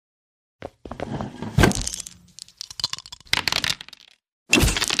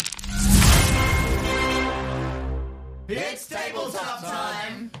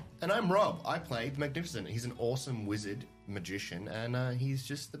And I'm Rob. I play the Magnificent. He's an awesome wizard magician, and he's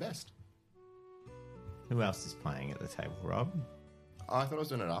just the best. Who else is playing at the table, Rob? I thought I was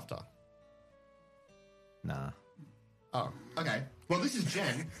doing it after. Nah. Oh, okay. Well, this is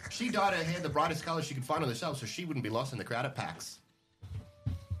Jen. She dyed her hair the brightest colour she could find on the shelf so she wouldn't be lost in the crowd at PAX.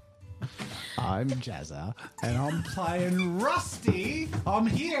 I'm Jazza, and I'm playing Rusty. I'm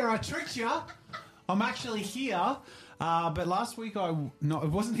here. I tricked you. I'm actually here. But last week it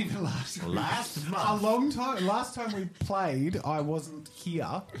wasn't even last week. Last month. A long time. Last time we played, I wasn't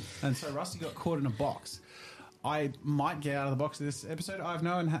here, and so Rusty got caught in a box. I might get out of the box this episode. I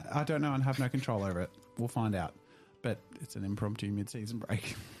don't know and have no control over it. We'll find out. But it's an impromptu mid-season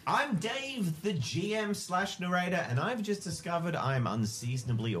break. I'm Dave, the GM/narrator, and I've just discovered I'm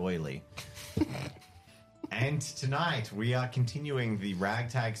unseasonably oily. And tonight we are continuing the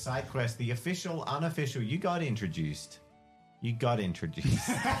Ragtag side quest, the official, unofficial. You got introduced. It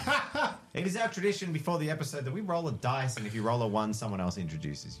is our tradition before the episode that we roll a dice, and if you roll a 1, someone else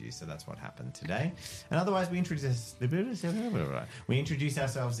introduces you. So that's what happened today. And otherwise, we introduce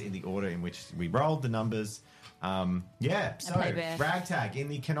ourselves in the order in which we rolled the numbers. So Ragtag in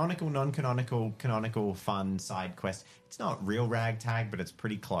the canonical, non-canonical, canonical fun side quest. It's not real Ragtag, but it's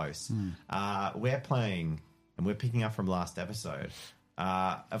pretty close. We're playing, and we're picking up from last episode.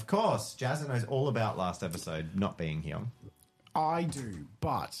 Of course, Jazza knows all about last episode not being here. I do,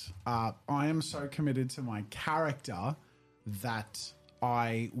 but I am so committed to my character that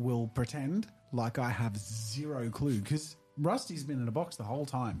I will pretend like I have zero clue, because Rusty's been in a box the whole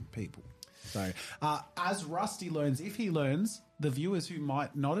time, people. So as Rusty learns, if he learns, the viewers who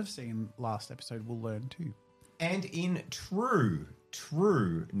might not have seen last episode will learn too. And in true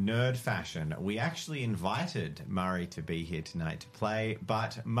nerd fashion, we actually invited Murray to be here tonight to play,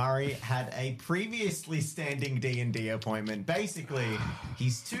 but Murray had a previously standing D&D appointment. Basically,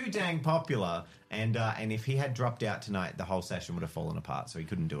 he's too dang popular, and if he had dropped out tonight, the whole session would have fallen apart, so he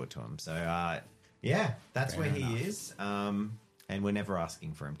couldn't do it to him. So, that's Fair where enough. he is. And we're never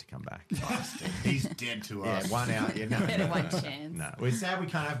asking for him to come back. He's dead to us. Yeah, 1 out. Yeah, no. Better one chance. No, we're sad we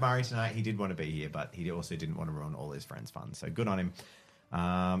can't have Murray tonight. He did want to be here, but he also didn't want to ruin all his friends' fun. So good on him.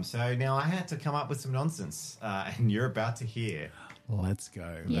 So now I had to come up with some nonsense, and you're about to hear Let's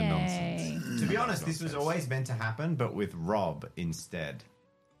go. the Yay. nonsense. To be honest, this was always meant to happen, but with Rob instead.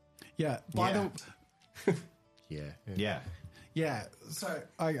 Yeah. Yeah. So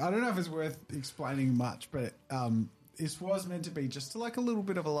I don't know if it's worth explaining much, but this was meant to be just like a little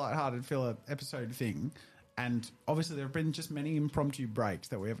bit of a lighthearted filler episode thing. And obviously there have been just many impromptu breaks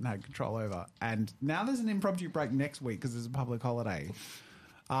that we haven't had control over. And now there's an impromptu break next week because there's a public holiday.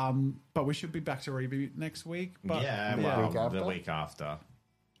 But we should be back to reboot next week. But the week after.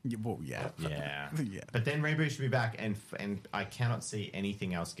 Yeah, well, yeah. Yeah. Yeah. But then Reboot should be back, and I cannot see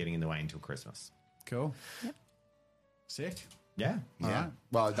anything else getting in the way until Christmas. Cool. Yep. Sick. Yeah. Yeah. Alright.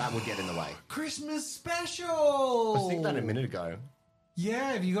 Well, that would get in the way. Christmas special! I was thinking that a minute ago.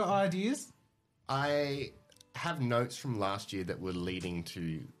 Yeah, have you got ideas? I have notes from last year that were leading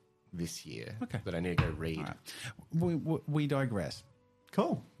to this year that I need to go read. All right. We digress.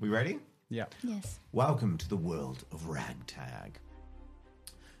 Cool. We ready? Yeah. Yes. Welcome to the world of Ragtag.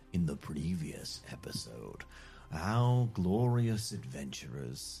 In the previous episode, our glorious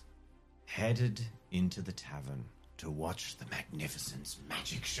adventurers headed into the tavern to watch the Magnificent's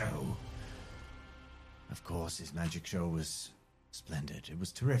magic show. Of course, his magic show was splendid. It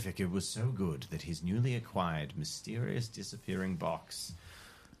was terrific. It was so good that his newly acquired mysterious disappearing box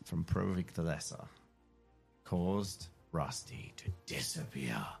from Provik the Lesser caused Rusty to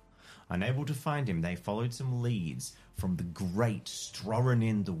disappear. Unable to find him, they followed some leads from the great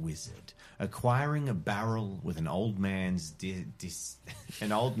Stroranin the Wizard, acquiring a barrel with an old man's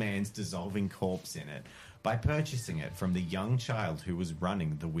dissolving corpse in it by purchasing it from the young child who was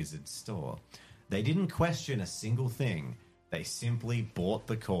running the wizard's store. They didn't question a single thing. They simply bought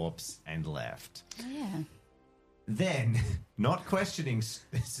the corpse and left. Oh, yeah. Then, not questioning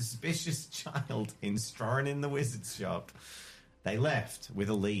the suspicious child in Stroranin the Wizard's shop, they left with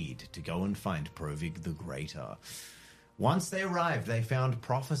a lead to go and find Provig the Greater. Once they arrived, they found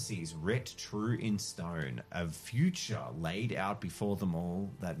prophecies writ true in stone, a future laid out before them all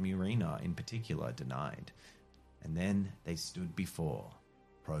that Murina in particular denied. And then they stood before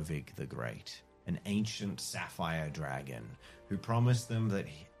Provig the Great, an ancient sapphire dragon, who promised them that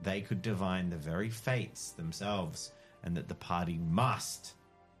they could divine the very fates themselves, and that the party must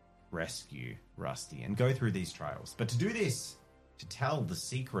rescue Rusty and go through these trials. But to do this, to tell the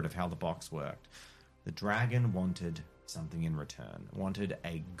secret of how the box worked, the dragon wanted something in return, wanted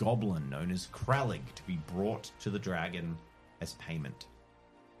a goblin known as Krallig to be brought to the dragon as payment.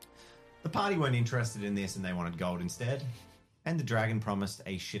 The party weren't interested in this and they wanted gold instead. And the dragon promised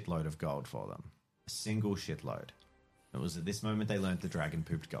a shitload of gold for them. A single shitload. It was at this moment they learned the dragon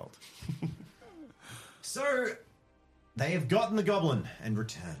pooped gold. So, they have gotten the goblin and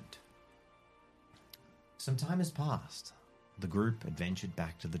returned. Some time has passed. The group adventured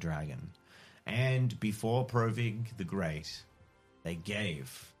back to the dragon. And before Provig the Great, they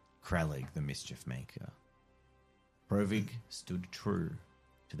gave Krelig the Mischief Maker. Provig stood true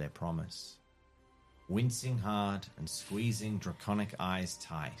to their promise, wincing hard and squeezing draconic eyes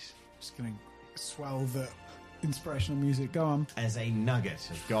tight Just going to swell the inspirational music. Go on. as a nugget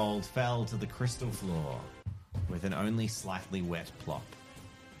of gold fell to the crystal floor with an only slightly wet plop.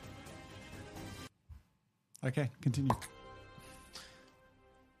 Okay, continue.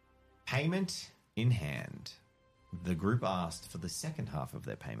 Payment in hand. The group asked for the second half of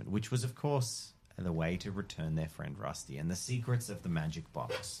their payment, which was, of course, the way to return their friend Rusty and the secrets of the magic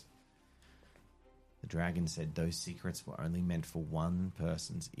box. The dragon said those secrets were only meant for one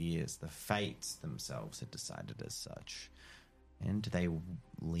person's ears. The fates themselves had decided as such. And they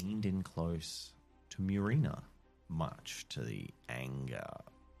leaned in close to Murina, much to the anger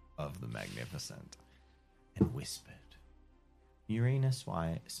of the Magnificent, and whispered. Murina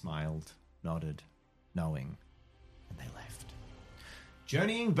smiled, nodded, knowing, and they left.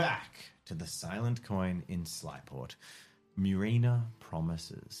 Journeying back to the Silent Coin in Slyport, Murina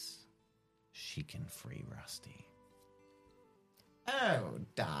promises she can free Rusty. Oh,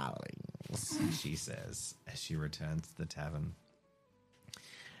 darlings, she says as she returns to the tavern.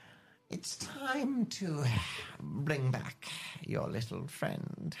 It's time to bring back your little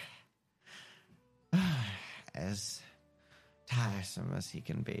friend. As tiresome as he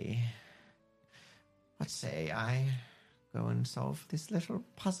can be. What say I go and solve this little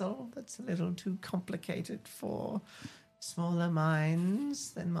puzzle that's a little too complicated for smaller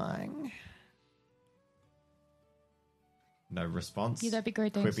minds than mine? No response? Yeah, that'd be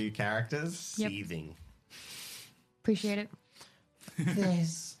great, thanks. Quippy characters? Yep. Seething. Appreciate it.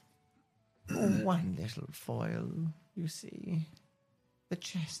 There's one little foil, you see. The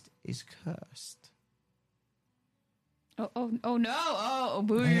chest is cursed. Oh no! Oh,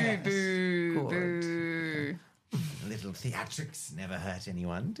 boo, Yes, boo, good. boo. Little theatrics never hurt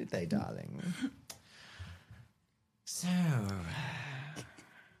anyone, did they, darling? So,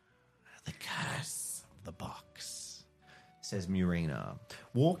 the curse of the box, says Murina,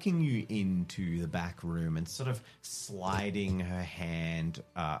 walking you into the back room and sort of sliding her hand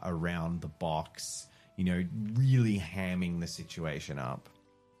around the box, you know, really hamming the situation up.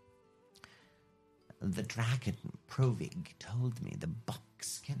 The dragon, Provig, told me the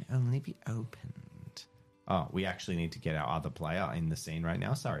box can only be opened. Oh, we actually need to get our other player in the scene right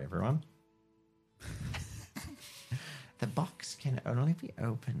now. Sorry, everyone. The box can only be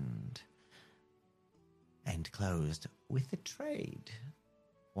opened and closed with a trade.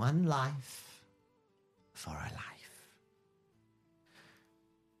 One life for a life.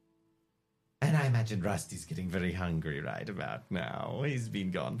 And I imagine Rusty's getting very hungry right about now. He's been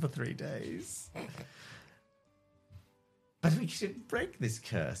gone for 3 days. But we should break this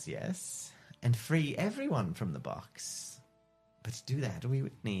curse, yes? And free everyone from the box. But to do that, we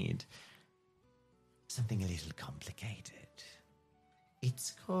would need something a little complicated.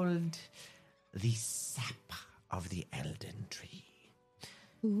 It's called the sap of the Elden Tree.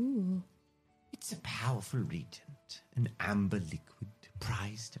 Ooh. It's a powerful regent, an amber liquid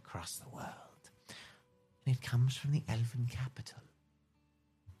prized across the world. And it comes from the elven capital.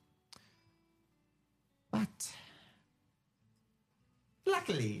 But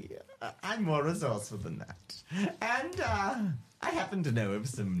luckily, I'm more resourceful than that. And I happen to know of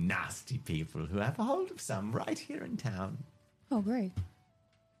some nasty people who have a hold of some right here in town. Oh, great.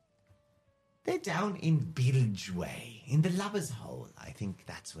 They're down in Bilgeway, in the Lover's Hole. I think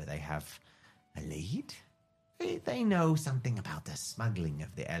that's where they have a lead. They know something about the smuggling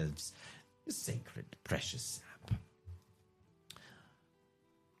of the elves' sacred, precious sap.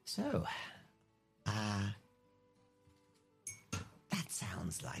 So, that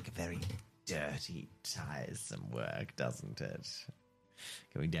sounds like a very dirty, tiresome work, doesn't it?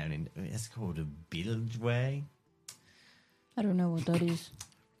 Going down in, it's called a Bilgeway. I don't know what that is.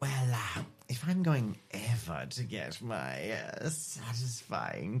 Well, if I'm going ever to get my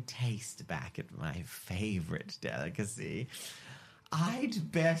satisfying taste back at my favorite delicacy,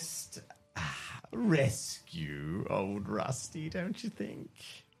 I'd best rescue old Rusty, don't you think?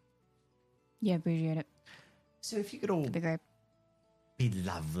 Yeah, appreciate it. So if you could all That'd be great. be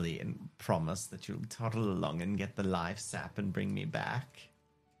lovely and promise that you'll toddle along and get the life sap and bring me back,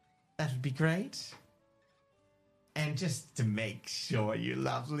 that would be great. And just to make sure you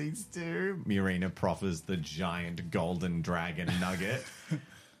lovelies do, Murina proffers the giant golden dragon nugget.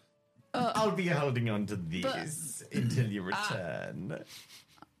 I'll be holding on to these until you return.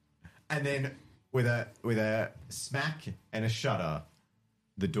 And then with a smack and a shudder,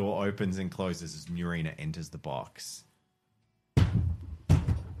 the door opens and closes as Murina enters the box.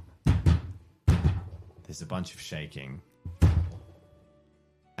 There's a bunch of shaking.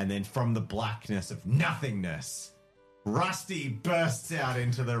 And then from the blackness of nothingness, Rusty bursts out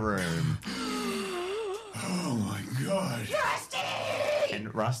into the room. Oh my god.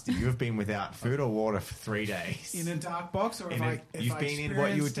 And Rusty, you have been without food or water for 3 days. In a dark box, or You've been in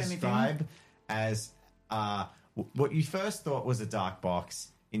what you would experienced describe as what you first thought was a dark box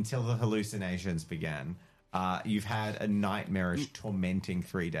until the hallucinations began. You've had a nightmarish, tormenting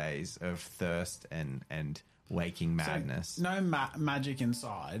 3 days of thirst and waking madness. No magic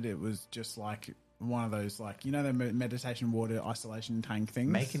inside. It was just like one of those, like, you know, the meditation water isolation tank things.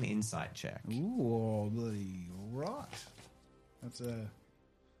 Make an insight check. Ooh, right. That's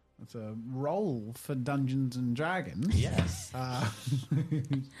a roll for Dungeons and Dragons. Yes.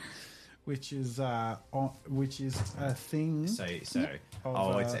 Which is a thing.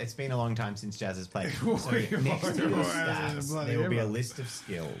 It's been a long time since Jazz has played. So next to your stats, there will be a list of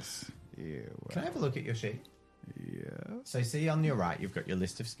skills. Yeah. Can I have a look at your sheet? Yeah. So see on your right, you've got your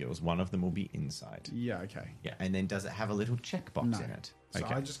list of skills. One of them will be insight. Yeah. Okay. Yeah, and then does it have a little checkbox No. in it? So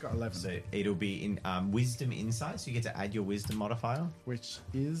I just got 11, So it'll be in wisdom insight, so you get to add your wisdom modifier. which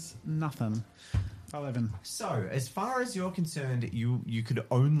is nothing. 11. So, as far as you're concerned, you could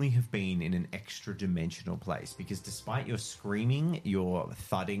only have been in an extra dimensional place because despite your screaming, your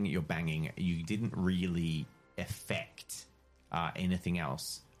thudding, your banging, you didn't really affect anything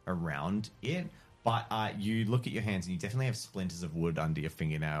else around it. But you look at your hands and you definitely have splinters of wood under your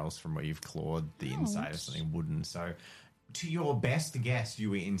fingernails from where you've clawed the inside of something wooden. So, to your best guess,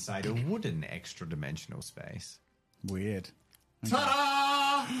 you were inside a wooden extra dimensional space. Weird.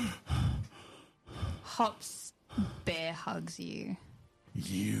 Ta-da! Hops bear hugs you.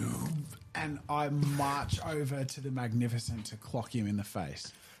 And I march over to the Magnificent to clock him in the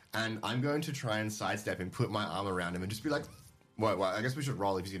face. And I'm going to try and sidestep him, put my arm around him, and just be like, well, I guess we should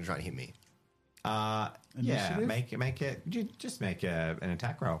roll if he's going to try and hit me. Yeah, Initiative? just make an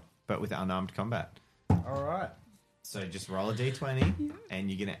attack roll, but with unarmed combat. All right. So just roll a d20, and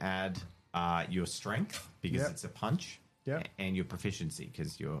you're going to add your strength because Yep. it's a punch, Yep. and your proficiency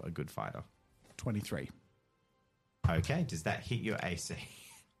because you're a good fighter. 23. Okay, does that hit your AC?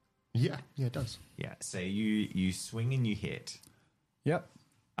 Yeah, it does. Yeah. So you swing and you hit, Yep.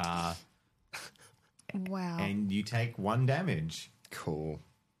 Wow. and you take 1 damage. Cool.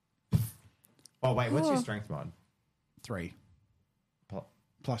 Oh wait, what's your strength mod? 3. Pl-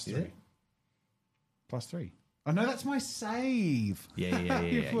 Plus Is 3. it? Plus 3. Oh, no, that's my save. Yeah.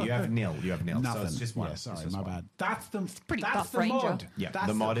 You have nil. Nothing. So it's just 1. Yeah, It's sorry, just my 1. bad. That's the pretty that's buff the ranger. mod. Yeah, That's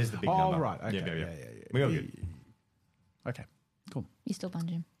the mod is the big number. Oh, right. Okay. Yeah. Yeah. We all good. Okay. Cool. You still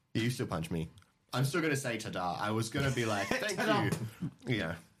punch him. You still punch me. I'm still going to say ta-da. I was going to be like, thank you.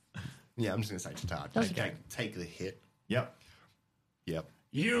 Yeah. Yeah, I'm just going to say ta-da. Okay. Take the hit. Yep. Yep.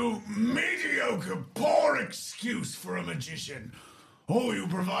 You mediocre, poor excuse for a magician. All you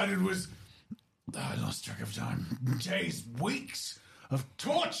provided was, I lost track of time, days, weeks of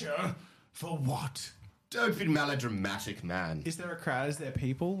torture for what? Don't be melodramatic, man. Is there a crowd? Is there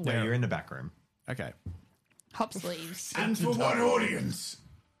people? No, you're in the back room. Okay. Hops leaves. And for what audience?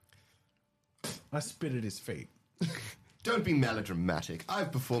 I spit at his feet. Don't be melodramatic.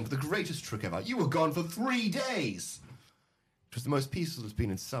 I've performed the greatest trick ever. You were gone for 3 days. It was the most peaceful it's been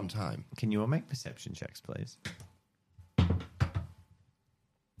in some time. Can you all make perception checks, please?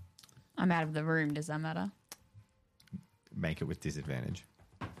 I'm out of the room. Does that matter? Make it with disadvantage.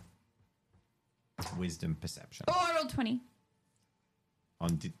 Wisdom perception. Oh, I rolled 20.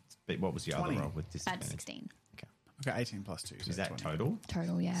 But what was your 20. other roll with At disadvantage? 16. Okay. Okay, 18 plus 2. So Is that 20. total?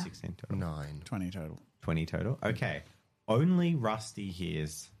 Total, yeah. 16 total. 9. 20 total. 20 total. Okay. Only Rusty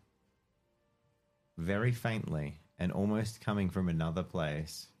hears very faintly and almost coming from another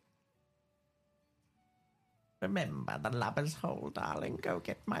place. Remember the lover's hole, darling. Go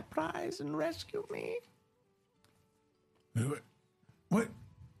get my prize and rescue me. What?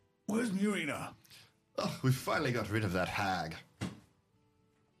 Where's Murina? Oh, we finally got rid of that hag.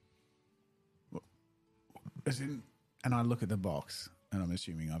 As in, and I look at the box, and I'm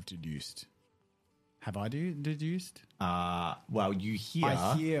assuming I've deduced. Have I deduced? Well, you hear.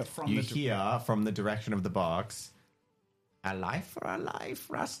 I hear from you the hear from the direction of the box. A life for a life,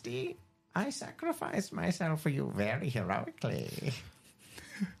 Rusty. I sacrificed myself for you very heroically.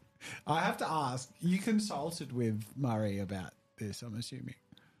 I have to ask, you consulted with Murray about this, I'm assuming.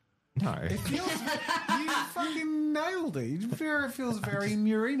 No. It feels, you fucking nailed it. It feels very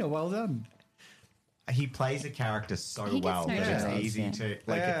Murina. Well done. He plays a character so He gets well no that it's choice, easy yeah. to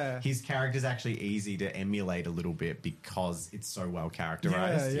Yeah. his character's actually easy to emulate a little bit because it's so well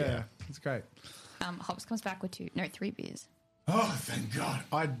characterized. Yeah. It's great. Hops comes back with 3 beers. Oh, thank God.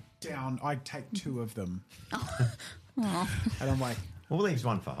 I take 2 of them. And I'm like, We'll leave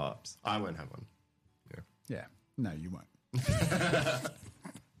one for Hops. I won't have one. yeah, no, you won't.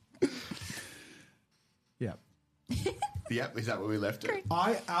 Yeah. Yep, is that where we left it?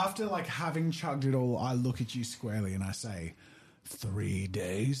 After like having chugged it all, I look at you squarely and I say, 3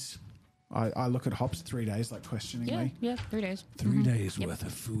 days. I look at Hops 3 days, like questioningly. Yeah, 3 days. 3 days worth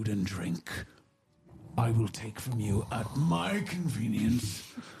of food and drink. I will take from you at my convenience,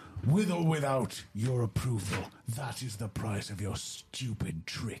 with or without your approval. That is the price of your stupid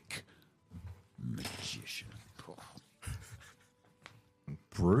trick, magician.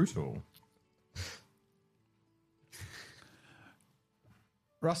 Brutal.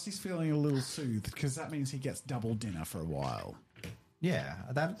 Rusty's feeling a little soothed because that means he gets double dinner for a while. Yeah,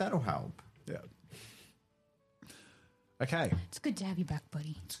 that'll help. Yeah. Okay. It's good to have you back,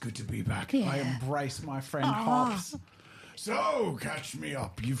 buddy. It's good to be back. Yeah. I embrace my friend Hops. So, catch me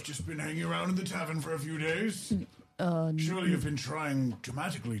up. You've just been hanging around in the tavern for a few days? Surely you've been trying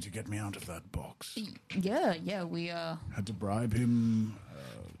dramatically to get me out of that box. Yeah, we, Had to bribe him,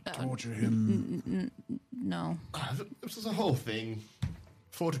 torture him. no. This was a whole thing.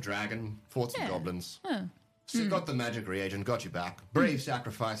 Fought a dragon, fought some Yeah. goblins. So got the magic reagent, got you back. Brave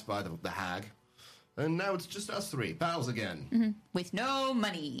sacrifice by the hag. And now it's just us 3, pals again. With no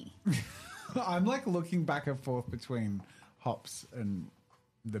money. I'm like looking back and forth between Hops and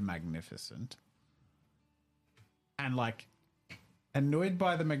the Magnificent. And like annoyed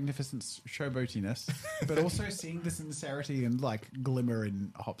by the Magnificent's showboatiness, but also seeing the sincerity and like glimmer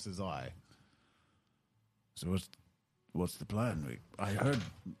in Hops's eye. So what's the plan? I heard...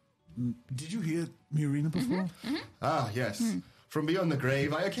 Did you hear Murina before? Ah, yes. From beyond the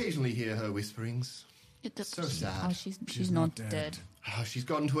grave, I occasionally hear her whisperings. So sad. Oh, she's not dead. Ah, she's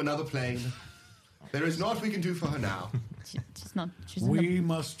gone to another plane. There is naught we can do for her now. She's not. She's in the We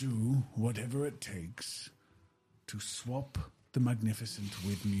must do whatever it takes to swap the Magnificent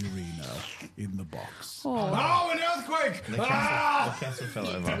with Murina in the box. Oh, an earthquake! The castle fell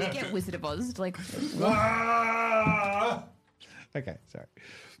Did over. we get Wizard of Oz? Like, Ah! Okay, sorry.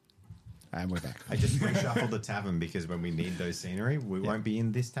 And we're back. I just reshuffled the tavern because when we need those scenery, we won't be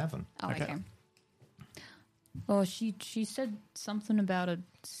in this tavern. oh, okay. Oh, she said something about a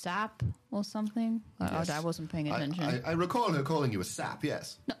sap or something. Yes. I wasn't paying attention. I recall her calling you a sap,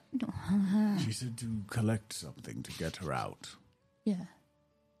 yes. She said to collect something to get her out. Yeah,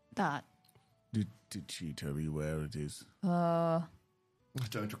 that. Did she tell you where it is? I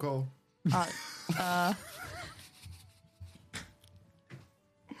don't recall.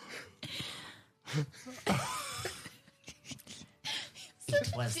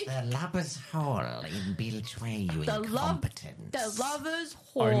 It was the lover's hole in Bilgeway, you The incompetent. The lover's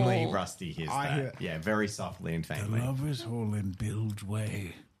hall. Only Rusty hears I that. hear- Yeah, very softly and The faintly. Lover's Hole in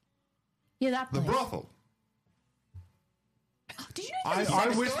Bilgeway. Yeah, that The place. brothel. Did you know I there's a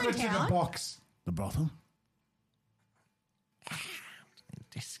second store whisper in to the town? box. The brothel?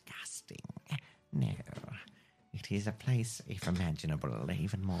 Disgusting. No. It is a place, if imaginable,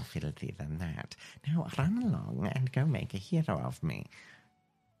 even more filthy than that. Now run along and go make a hero of me.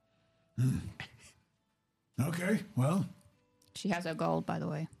 Okay, well, She has her gold, by the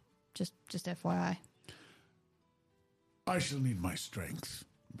way. Just FYI. I shall need my strength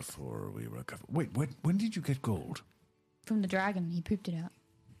before we recover. Wait, when did you get gold? From the dragon, he pooped it out.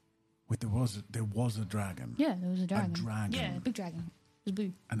 Wait, there was a dragon. Yeah, there was a dragon. dragon. Yeah, a big dragon. It was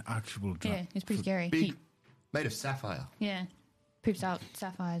blue. An actual Yeah, dragon. it's pretty scary. Big, made of sapphire. Yeah, poops out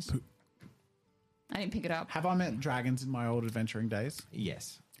sapphires. I didn't pick it up. Have I met dragons in my old adventuring days?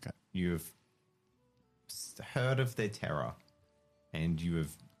 Yes. Okay. You've heard of their terror, and you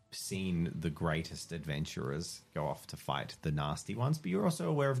have seen the greatest adventurers go off to fight the nasty ones, but you're also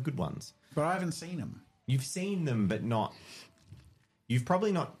aware of good ones. But I haven't seen them. You've seen them, but not. You've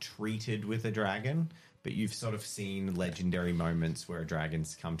probably not treated with a dragon, but you've sort of seen legendary moments where a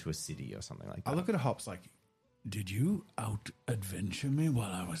dragon's come to a city or something like I that. look at Hops like, Did you out-adventure me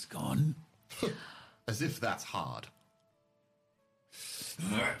while I was gone? As if that's hard.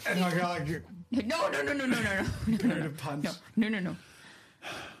 and I go like, No. go to punch. No.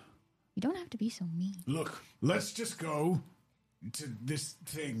 You don't have to be so mean. Look, let's just go to this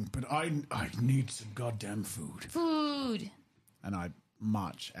thing, but I need some goddamn food. Food. And I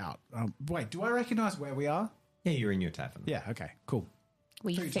march out. Wait, do I recognize where we are? Yeah, you're in your tavern. Yeah, okay, cool.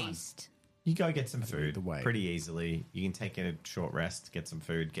 We Through time. feast. You go get some food the way. pretty easily. You can take a short rest, get some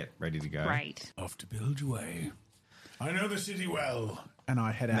food, get ready to go. Right. Off to Bilge Way. I know the city well. And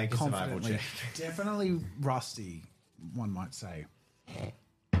I head out Make a survival confidently. check. Definitely rusty, one might say.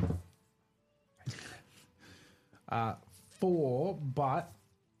 4, but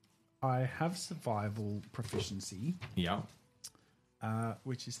I have survival proficiency, Yeah.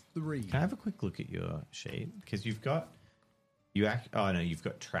 which is 3. Can I have a quick look at your sheet? Because you've got you've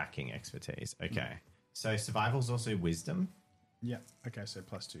got tracking expertise. Okay. So survival's also wisdom. Yeah. Okay, so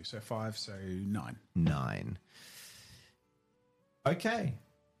 +2. So 5, so 9. 9. Okay.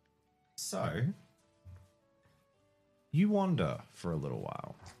 So you wander for a little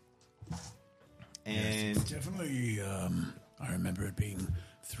while. And Definitely, I remember it being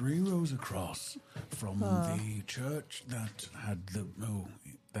 3 rows across from the church that had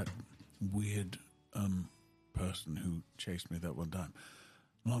that weird person who chased me that one time,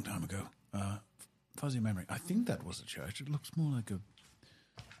 a long time ago. Fuzzy memory. I think that was a church. It looks more like a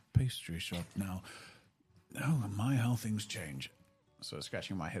pastry shop now. Oh my, how things change. So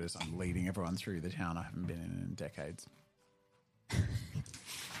scratching my head as I'm leading everyone through the town I haven't been in decades.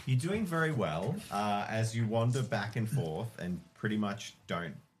 you're doing very well as you wander back and forth and pretty much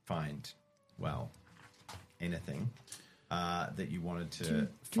don't find, well, anything that you wanted to Do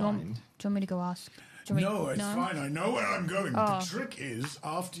you find. want me to go ask? Do you want No, me- it's fine. I know where I'm going. The trick is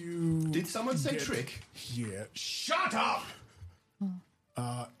after you. Did someone say get trick? Here, shut up.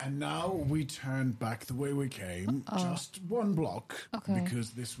 And now we turn back the way we came, just 1 block, Okay.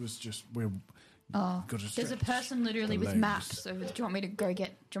 because this was just where. Got to There's a stretch person literally the with legs. maps. So do you want me to go get?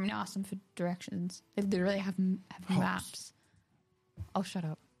 Do you want me to ask them for directions? They literally have maps. Oh, shut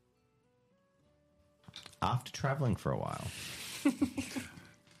up. After traveling for a while,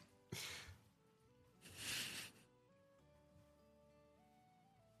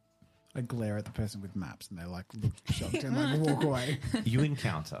 I glare at the person with maps and they like look shocked and like walk away. you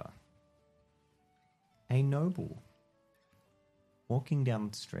encounter a noble walking down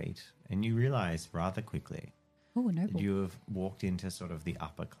the street, and you realize rather quickly Oh, a noble. that you have walked into sort of the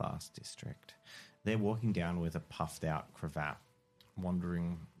upper class district. They're walking down with a puffed out cravat,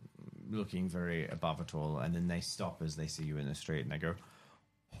 wandering, looking very above it all, and then they stop as they see you in the street and they go,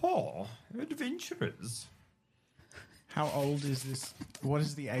 "Oh, adventurers." How old is this? What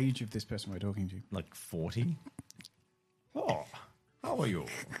is the age of this person we're talking to? Like 40. "Oh, how are you?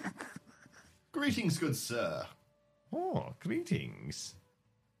 Greetings, good sir. Oh, greetings."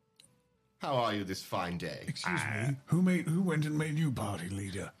 How are you this fine day? Excuse me. Who went and made you party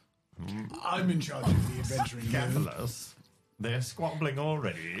leader? I'm in charge of the adventuring guild. Cavaliers. They're squabbling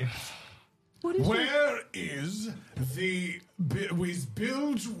already. Where is the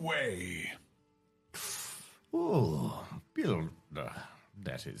Bilge Way? Oh, build.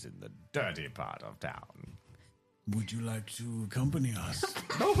 That is in the dirty part of town. Would you like to accompany us?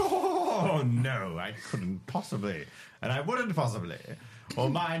 Oh, no, I couldn't possibly. And I wouldn't possibly. Well,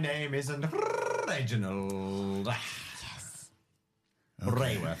 my name isn't Reginald. Yes.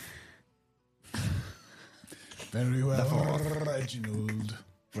 Rayworth. Very well, Reginald.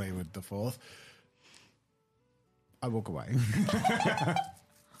 Rayward the Fourth. I walk away.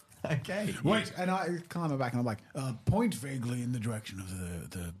 Okay. Wait, And I climb back and I'm like, point vaguely in the direction of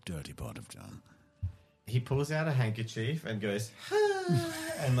the dirty part of town. He pulls out a handkerchief and goes, "Ah,"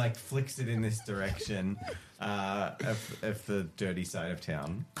 and like flicks it in this direction of the dirty side of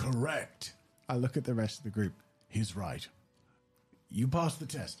town. Correct. I look at the rest of the group. He's right. You passed the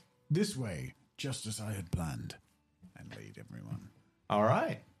test. This way, just as I had planned. And lead everyone. All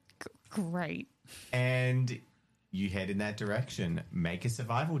right. Great. And you head in that direction. Make a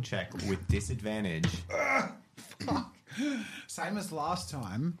survival check with disadvantage. Same as last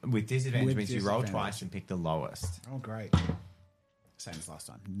time. With disadvantage With means you roll disadvantage. twice and pick the lowest. Oh, great. Same as last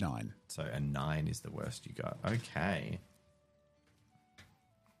time. 9. So a 9 is the worst you got. Okay.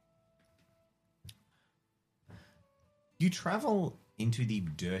 You travel into the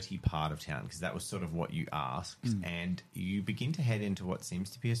dirty part of town because that was sort of what you asked, and you begin to head into what seems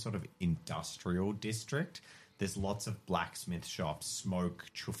to be a sort of industrial district. There's lots of blacksmith shops, smoke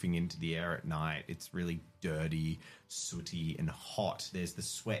chuffing into the air at night. It's really dirty, sooty, and hot. There's the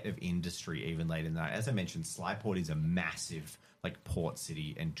sweat of industry even late in the night. As I mentioned, Slyport is a massive like port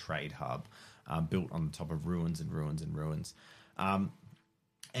city and trade hub built on the top of ruins and ruins and ruins.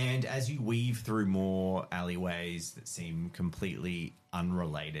 And as you weave through more alleyways that seem completely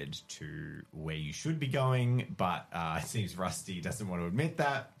unrelated to where you should be going, but it seems Rusty doesn't want to admit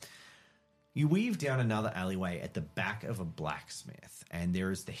that, You weave down another alleyway at the back of a blacksmith, and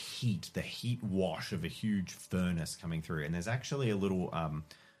there is the heat wash of a huge furnace coming through. And there's actually a little,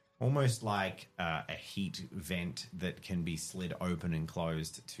 almost like a heat vent that can be slid open and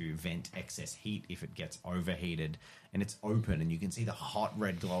closed to vent excess heat if it gets overheated. And it's open, and you can see the hot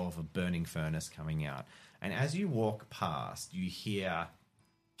red glow of a burning furnace coming out. And as you walk past, you hear,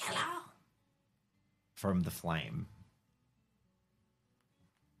 "Hello," from the flame.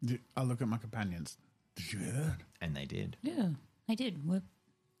 I look at my companions. Did you hear that? And they did. Yeah, I did.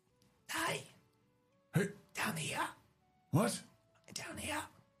 Hey, Hey, down here. what? Down here.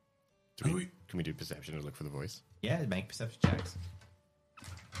 Can we do perception to look for the voice? Yeah, make perception checks.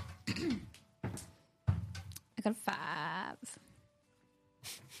 I got a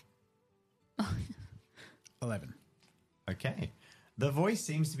 5. 11. Okay. The voice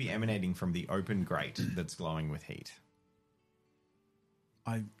seems to be emanating from the open grate that's glowing with heat.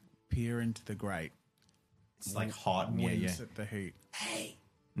 I peer into the grate. It's like hot and yeah. Wince at the heat. Hey,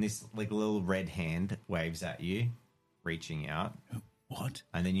 And this like little red hand waves at you, reaching out. What?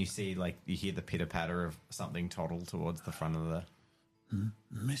 And then you see like you hear the pitter patter of something toddle towards the front of the.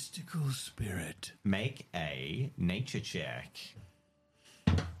 Mystical spirit. Make a nature check.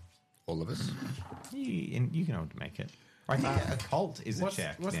 All of us? You can all make it. I think a cult is a what's-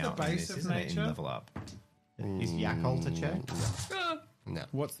 check what's the now. in base this, of isn't it, in nature? level up. Is Yakult a check? No.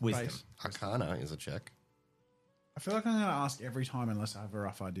 What's the Wisdom. base? Arcana is a check. I feel like I'm going to ask every time unless I have a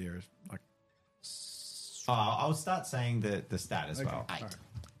rough idea. Like, I'll start saying the stat as well. okay.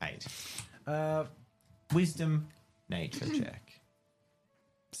 8. Wisdom, nature check.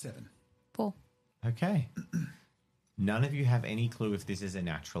 7. 4. Okay. None of you have any clue if this is a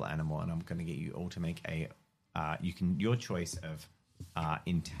natural animal, and I'm going to get you all to make a your choice of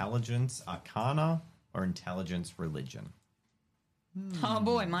intelligence arcana or intelligence religion. Oh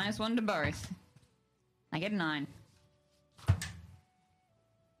boy, -1 to both. I get a 9.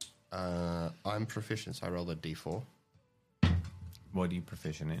 I'm proficient, so I rolled a d4. What are you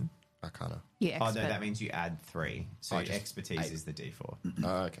proficient in? Arcana. Yeah, Oh no, that means you add 3. So I just- expertise 8. is the D4.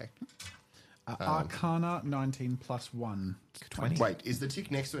 Oh, okay. Arcana 19 plus 1. 20. Wait, is the tick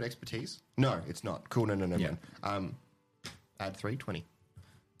next to an expertise? No, it's not. Cool, no, Yeah. man. Add 3, 20.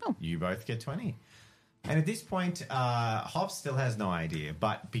 You both get 20. And at this point, Hobbs still has no idea,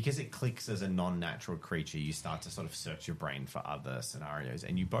 but because it clicks as a non-natural creature, you start to sort of search your brain for other scenarios,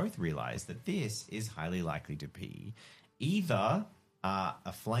 and you both realize that this is highly likely to be either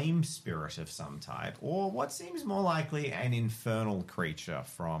a flame spirit of some type, or what seems more likely an infernal creature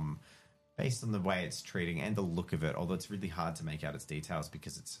from, based on the way it's treating and the look of it, although it's really hard to make out its details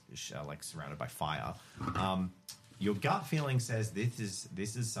because it's like surrounded by fire. Your gut feeling says this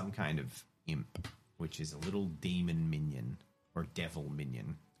is some kind of imp, which is a little demon minion or devil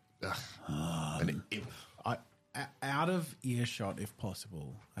minion. An imp. Out of earshot, if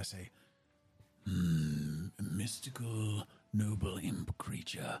possible, I say, A mystical, noble imp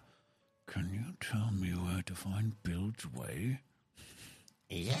creature. Can you tell me where to find Bilgeway?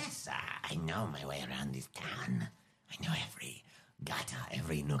 Yes, I know my way around this town. I know every gutter,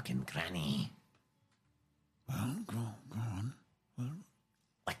 every nook and cranny. Well, go on.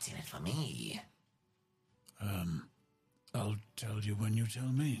 What's in it for me? I'll tell you when you tell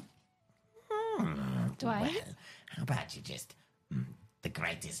me. Do I? Well, how about you just... the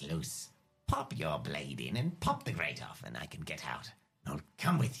grate is loose. Pop your blade in and pop the grate off, and I can get out. I'll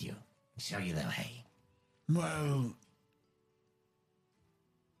come with you and show you the way. Well,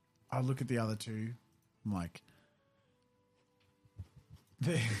 I look at the other two. I'm like,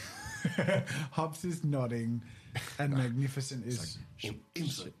 Hobbs is nodding, and Magnificent is.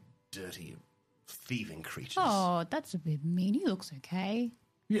 Imps are dirty, thieving creatures. Oh, that's a bit mean. He looks okay.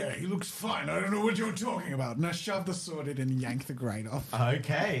 yeah, he looks fine. I don't know what you're talking about. And I shove the sword in and yank the grate off.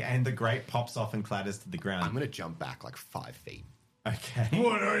 Okay, and the grate pops off and clatters to the I'm ground. going to jump back like 5 feet. Okay.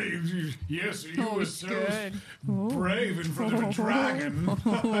 What are you? Yes, you Oh, were he's so scared. brave in front of a dragon.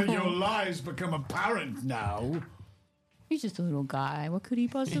 Your lies become apparent now. He's just a little guy. What could he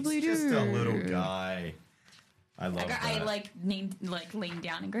possibly He's do? just a little guy. I love that. I lean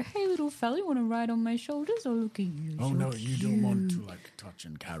down and go, "Hey, little fella, you want to ride on my shoulders? Or look at you." Oh so no, you don't want cute." to like touch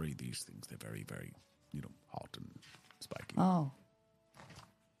and carry these things. They're very, very, hot and spiky. Oh.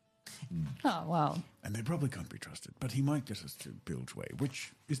 Oh well. And they probably can't be trusted. But he might get us to Bilgeway,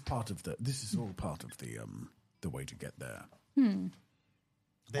 which is part of the. This is all part of the way to get there.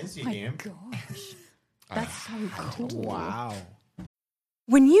 There's your My imp. gosh, that's so cool. Wow.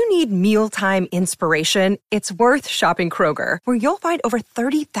 When you need mealtime inspiration, it's worth shopping Kroger, where you'll find over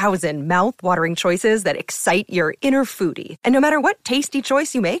 30,000 mouth-watering choices that excite your inner foodie. And no matter what tasty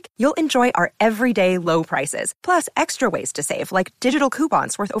choice you make, you'll enjoy our everyday low prices, plus extra ways to save, like digital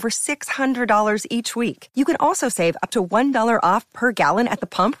coupons worth over $600 each week. You can also save up to $1 off per gallon at the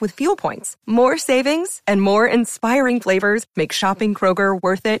pump with fuel points. More savings and more inspiring flavors make shopping Kroger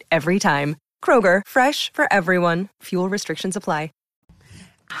worth it every time. Kroger, fresh for everyone. Fuel restrictions apply.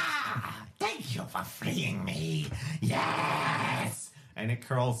 Thank you for freeing me. Yes! And it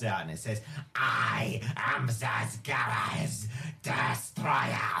curls out and it says, I am Zazgaraz,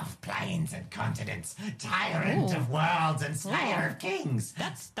 destroyer of plains and continents, tyrant of worlds and slayer of kings.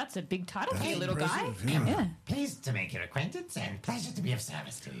 That's a big title for you, little guy. Impressive, yeah. Pleased to make your acquaintance and pleasure to be of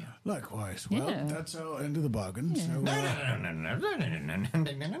service to you. Likewise. Well, Yeah. that's our end of the bargain. So,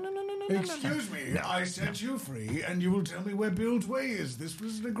 excuse me, I set you free, and you will tell me where Bill's Way is. This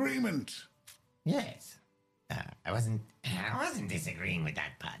was an agreement. Yes. I wasn't disagreeing with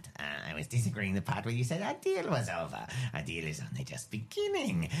that part. I was disagreeing the part where you said our deal was over. Our deal is only just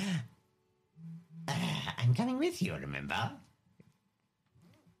beginning. I'm coming with you, remember?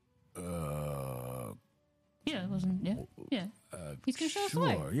 Yeah, it wasn't. Yeah. He's gonna show us the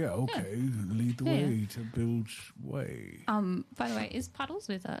way. Sure, yeah, okay. Lead the way to Bill's Way. By the way, is Puddles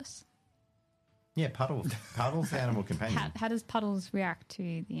with us? Yeah, Puddles the animal companion. How does Puddles react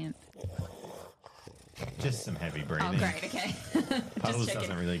to the imp? Just some heavy breathing. Oh, great. Okay. Puddles checking.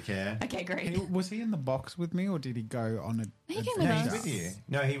 doesn't really care. Okay, great. Was he in the box with me, or did he go on a? He came with No, us. he's with you.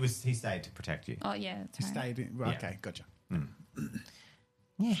 No, he stayed to protect you. Oh yeah, that's He right. stayed in. Yeah. Okay, gotcha.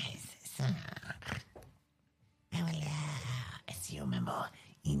 Yes, sir. I will assume a more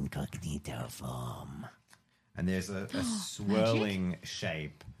incognito form. And there's a swirling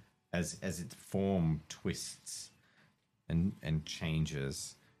shape as its form twists and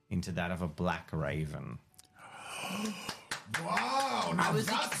changes into that of a black raven. Wow, now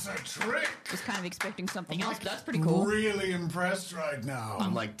that's a trick. I was kind of expecting something else, but that's pretty cool. Really impressed right now.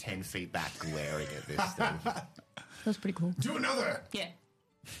 I'm like 10 feet back glaring at this thing. That's pretty cool. Do another. Yeah.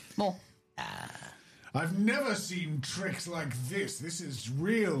 More. I've never seen tricks like this. This is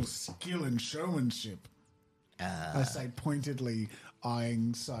real skill and showmanship. I say pointedly,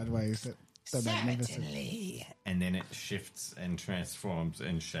 eyeing sideways at the magnificent. Certainly. And then it shifts and transforms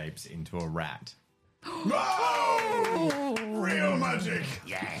and shapes into a rat. Oh! Real magic.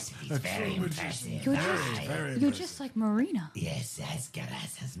 Yes, it is very true impressive. magician. Very You're just like Marina. Yes,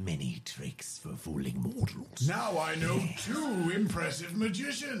 Asgaras has many tricks for fooling mortals. Now I know two impressive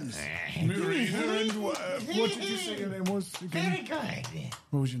magicians. Marina and what did you say your name was Very again? good.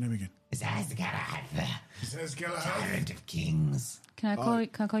 What was your name again? Asgaras, Says Galahad. tyrant of kings. Can I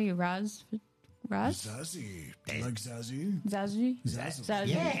call you Raz? Raz? Zazie. Do you like Zazie? Zazu? Zazzle. Zazu?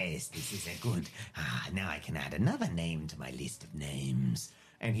 Yes, this is a good. Now I can add another name to my list of names.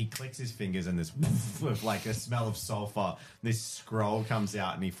 And he clicks his fingers and this with like a smell of sulfur. This scroll comes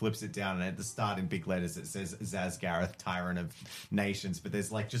out and he flips it down and at the start in big letters it says Zazgareth, Tyrant of Nations. But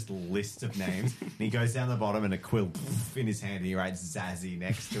there's like just a list of names. And he goes down the bottom and a quill in his hand and he writes Zazzy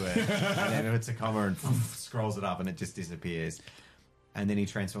next to it. And then it's a comma and scrolls it up and it just disappears. And then he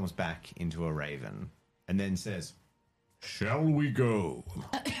transforms back into a raven and then says, Shall we go?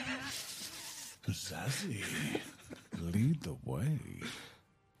 Zazie, lead the way.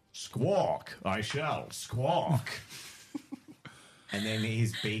 Squawk, I shall squawk. And then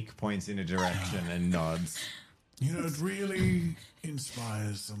his beak points in a direction and nods. You know, it really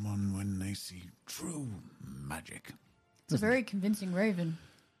inspires someone when they see true magic. It's a very convincing raven.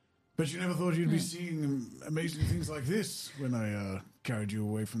 But you never thought you'd be seeing amazing things like this when I carried you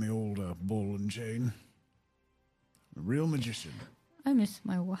away from the old ball and chain. A real magician. I miss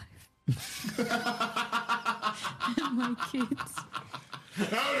my wife. And my kids. No,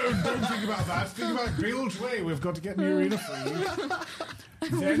 don't think about that. Think about Bill's Way. We've got to get Marina free. I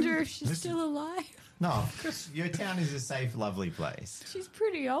wonder if she's still alive. No, because your town is a safe, lovely place. She's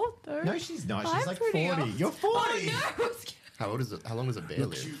pretty old, though. No, she's not. She's I'm like pretty 40. old. You're 40. Oh, no. How old is it? How long does a bear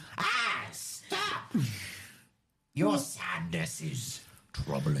live? Stop! Your sadness is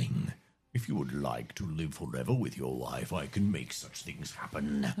troubling. If you would like to live forever with your wife, I can make such things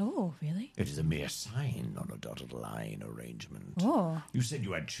happen. Oh, really? It is a mere sign on a dotted line arrangement. Oh. You said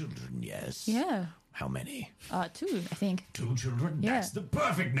you had children, yes? Yeah. How many? 2, I think. 2 children? Yeah. That's the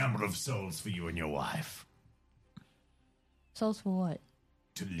perfect number of souls for you and your wife. Souls for what?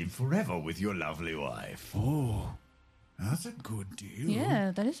 To live forever with your lovely wife. Oh, that's a good deal.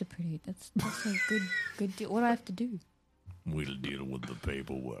 Yeah, that is that's a good deal. What do I have to do? We'll deal with the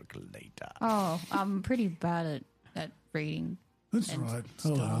paperwork later. Oh, I'm pretty bad at reading That's and right.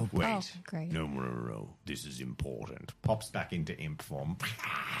 stuff. I'll help. Wait. Oh, great. No. This is important. Pops back into imp form.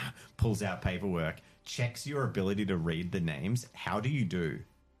 Pulls out paperwork. Checks your ability to read the names. How do you do?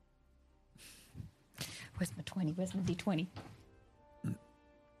 Where's my 20? Where's my D20?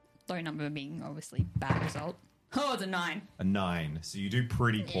 Low number being obviously bad result. Oh, it's a 9. A 9. So you do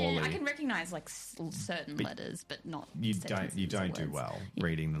pretty poorly. Yeah, I can recognize like certain letters, but not. You don't do sentences or well words.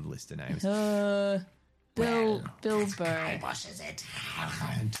 reading the list of names. Bill Burr.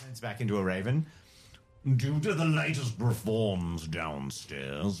 And turns back into a raven. Due to the latest reforms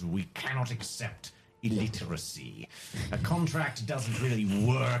downstairs, we cannot accept illiteracy. A contract doesn't really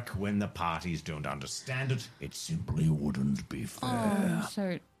work when the parties don't understand it. It simply wouldn't be fair.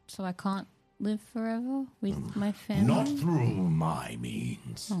 Oh, so I can't live forever with my family. Not through my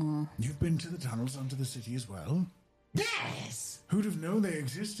means. You've been to the tunnels under the city as well? Yes! Who'd have known they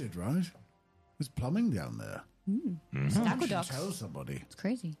existed, right? There's plumbing down there. It's You should aqueducts. tell somebody. It's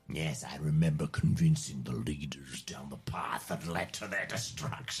crazy. Yes, I remember convincing the leaders down the path that led to their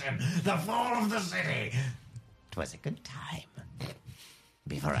destruction, the fall of the city. It was a good time.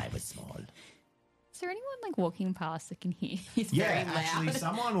 Before I was small. Is there anyone like walking past that can hear? It's Yeah, very loud. actually,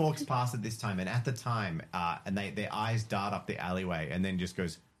 someone walks past at this time, and at the time, and their eyes dart up the alleyway, and then just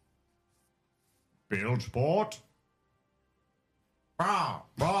goes, Bilgeport? Brah,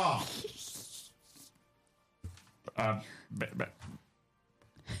 brah.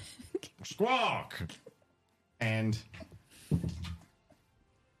 Squawk! And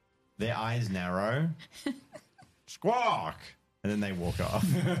their eyes narrow. Squawk! And then they walk off.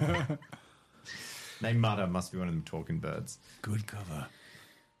 They mutter, must be one of them talking birds. Good cover.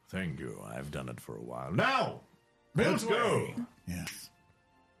 Thank you, I've done it for a while. Now! Let's go! Yes.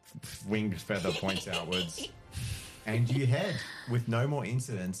 Winged feather points outwards. And you head, with no more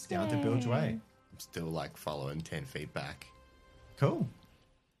incidents, down to Bilge Way. I'm still like following 10 feet back. Cool.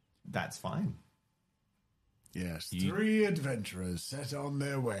 That's fine. Yes. 3 adventurers set on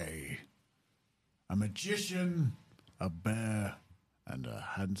their way. A magician, a bear, and a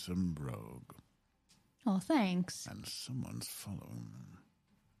handsome rogue. Oh, thanks. And someone's following them.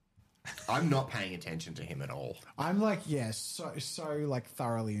 I'm not paying attention to him at all. I'm like, yes, so like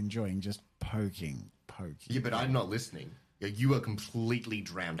thoroughly enjoying just poking. Yeah, but I'm not listening. You are completely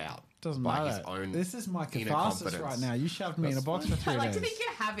drowned out. Doesn't by matter. His own This is my inner catharsis confidence. right now. You shoved me in a box for 3 I like days. to think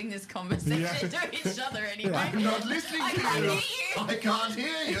you're having this conversation to each other anyway. I'm not listening I to can't you. hear you. I can't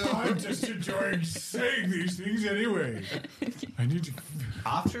hear you. I'm just enjoying saying these things anyway. I need to.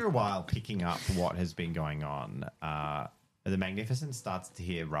 After a while picking up what has been going on, the Magnificent starts to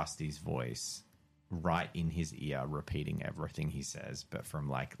hear Rusty's voice right in his ear, repeating everything he says, but from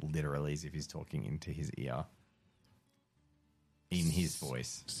like literally as if he's talking into his ear. In his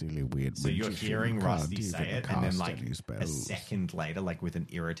voice. Silly weird. So you're magician hearing can't Rusty say even it, and then cast like any a spells. second later, like with an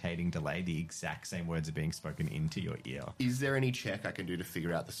irritating delay, the exact same words are being spoken into your ear. Is there any check I can do to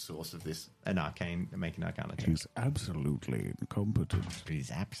figure out the source of this? Make an arcana check. He's absolutely incompetent.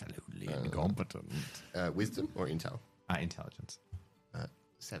 He's absolutely incompetent. Wisdom or intel? Intelligence.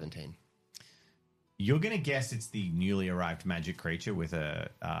 17. You're going to guess it's the newly arrived magic creature with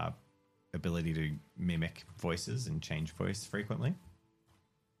a ability to mimic voices and change voice frequently.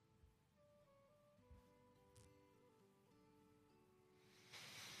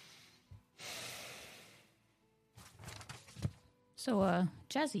 So,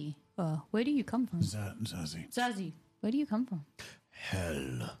 Jazzy, where do you come from? Zazie. Zazzy, where do you come from?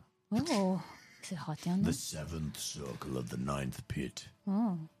 Hell. Oh, is it hot down there? The 7th circle of the 9th pit.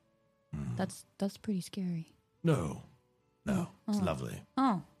 Oh, that's pretty scary. No. It's lovely.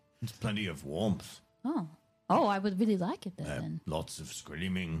 Oh, It's plenty of warmth. oh, I would really like it there then. Lots of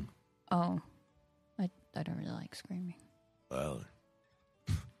screaming. Oh, I don't really like screaming. Well,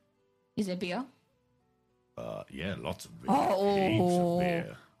 Is it beer? yeah, lots of beer. Oh. Heaps of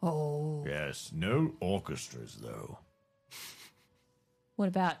beer. Oh, Yes, no orchestras, though. what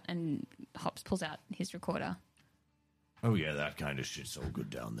about? And Hops pulls out his recorder. Oh, yeah, that kind of shit's all good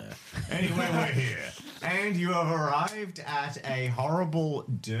down there. Anyway, we're here. And you have arrived at a horrible,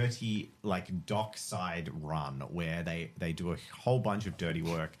 dirty, like dockside run where they do a whole bunch of dirty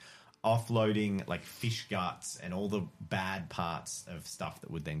work, offloading like fish guts and all the bad parts of stuff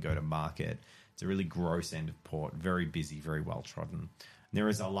that would then go to market. It's a really gross end of port, very busy, very well trodden. There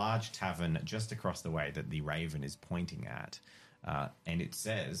is a large tavern just across the way that the Raven is pointing at, and it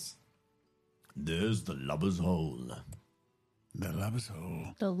says, There's the Lover's Hole. The Lover's Hole.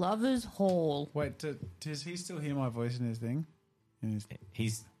 The Lover's Hall. Wait, does he still hear my voice in his thing?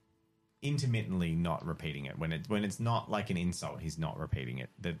 he's intermittently not repeating it. When it's not like an insult, he's not repeating it.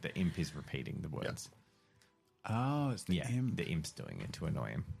 The imp is repeating the words. Oh, it's the Yeah, imp. the imp's doing it to annoy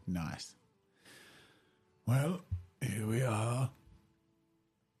him. Nice. Well, here we are.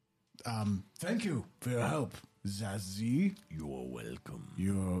 Thank you for your help, Zazie. You're welcome.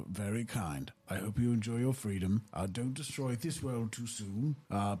 You're very kind. I hope you enjoy your freedom. Don't destroy this world too soon.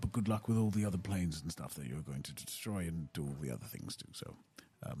 But good luck with all the other planes and stuff that you're going to destroy and do all the other things too. So,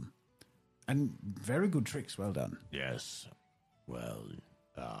 and very good tricks. Well done. Yes. Well,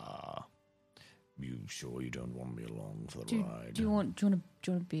 you sure you don't want me along for the Do ride? you want a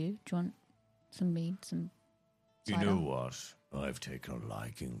beer? Do you want some mead? Some You cider? know what? I've taken a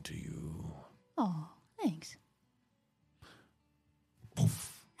liking to you. Oh, thanks.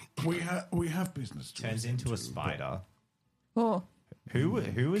 We have business to Turns attend into a to, spider. Oh, Who is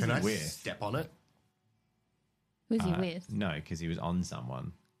Can he I with? step on it? who's he with? No, because he was on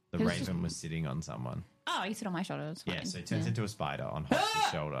someone. The Who's raven was sitting on someone. Oh, you sit on my shoulder. That's fine. Yeah, so it turns into a spider on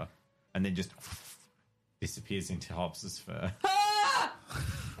Hobbs' shoulder, and then just disappears into Hobbs' fur.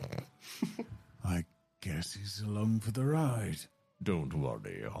 I guess he's along for the ride. Don't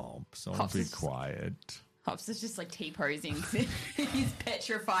worry, Hobbs. I'll Hobbs be is- quiet. Hobbs is just like T-posing. He's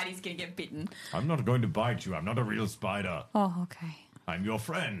petrified he's going to get bitten. I'm not going to bite you. I'm not a real spider. Oh, okay. I'm your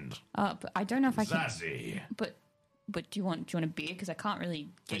friend, But I don't know if I can. Zazie. But do you want a beer? Because I can't really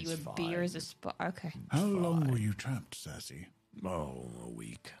get you a It's beer fine. as a spot. Okay. How long were you trapped, Sassy? Oh, a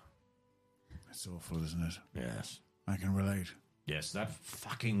week. It's awful, isn't it? Yes. I can relate. Yes, that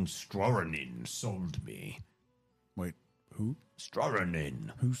fucking Stroranin sold me. Wait, who? Stroranin.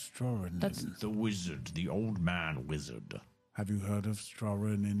 Who's Stroranin? The wizard, the old man wizard. Have you heard of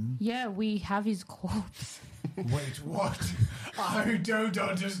Stroranin? Yeah, we have his corpse. Wait, what? I don't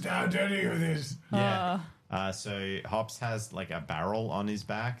understand any of this. Yeah. So Hobbs has like a barrel on his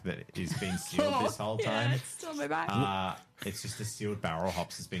back that is being sealed this whole time. Yeah, it's still on my back. It's just a sealed barrel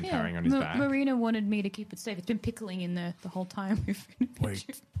Hobbs has been Yeah, carrying on his back. Marina wanted me to keep it safe. It's been pickling in there the whole time. We've been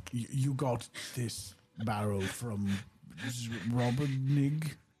Wait, you got this barrel from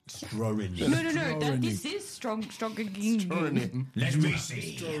Robinnig? Stroranin. No. This is stronger. Let me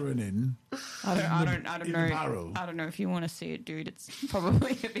see. Stroranin. I don't in know. the barrel. I don't know if you want to see it, dude. It's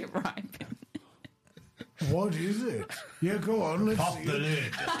probably a bit ripe. What is it? Yeah, go on. Let's Pop see the it.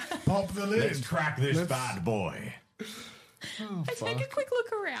 lid. Pop the lid. Let's crack this Let's- bad boy. I take a quick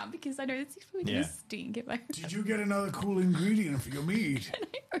look around because I know it's probably going Yeah. to stink if I Did you get another cool ingredient for your meat?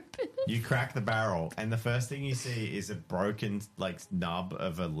 open it. You crack the barrel, and the first thing you see is a broken, like, nub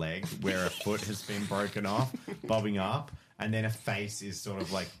of a leg where a foot has been broken off, bobbing up, and then a face is sort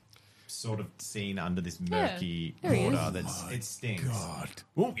of seen under this murky there he water. is. It stinks. God.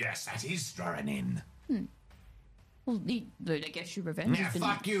 Oh, yes, that is Stroranin. Well, I guess your revenge Yeah, has been...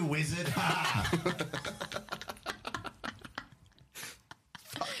 fuck you, wizard.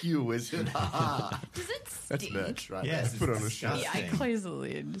 You wizard. Does it That's stink? merch, right? Yes, there. Put it's on a shirt. disgusting. Yeah, I close the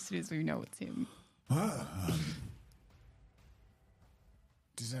lid as soon as we know it's him.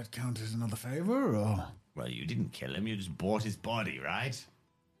 Does that count as another favor, or Well, you didn't kill him. You just bought his body, right?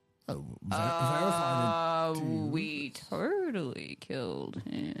 verify We totally killed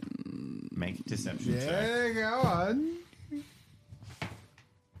him. Make a deception check. Yeah, go on.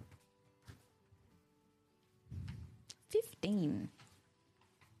 15.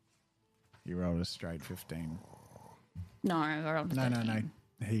 You rolled a straight 15. No, I rolled a No. 13.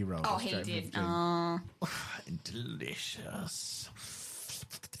 He rolled Oh, a he straight did. 15. Delicious.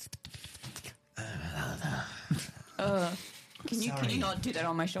 Can you not do that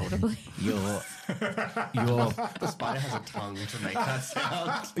on my shoulder, please? The spider has a tongue to make that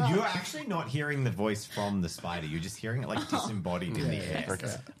sound. You're actually not hearing the voice from the spider. You're just hearing it like disembodied in the air.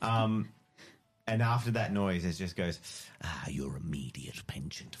 Okay. And after that noise, it just goes, Your immediate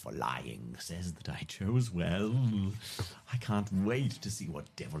penchant for lying says that I chose well. I can't wait to see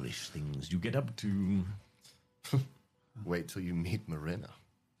what devilish things you get up to. Wait till you meet Marina.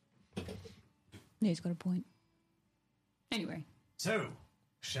 Yeah, he's got a point. Anyway, So,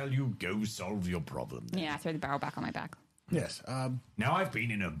 shall you go solve your problem then? yeah, I throw the barrel back on my back. yes. Now, I've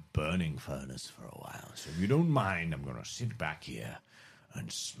been in a burning furnace for a while, so if you don't mind, I'm going to sit back here and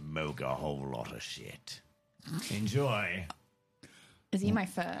smoke a whole lot of shit. Enjoy. Is he in my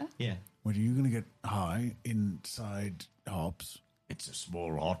fur? yeah. What are you going to get high inside Hobbs? It's a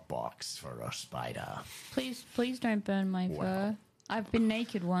small hot box for a spider. Please don't burn my fur. I've been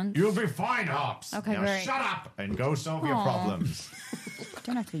naked once. You'll be fine, Hops. Okay, now great. shut up and go solve your Aw. problems.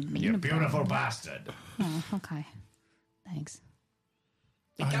 Don't have to be mean You about beautiful it. bastard. Oh, okay. Thanks.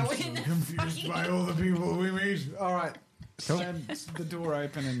 I'm so confused by all the people we meet. All right. Slam the door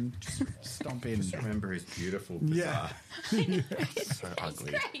open and just stomp in. Just remember his beautiful Yeah. bizarre. So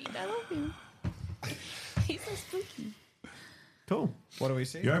ugly. Great, I love him. He's so spooky. Cool. What do we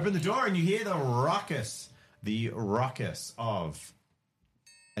see? You open the door and you hear the ruckus of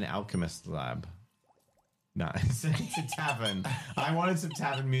an alchemist lab. No, it's a tavern. I wanted some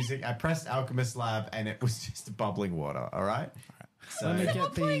tavern music. I pressed alchemist lab and it was just bubbling water. All right. So Let me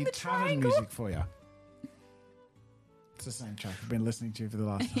get playing the the tavern triangle? music for you. It's the same track I've been listening to for the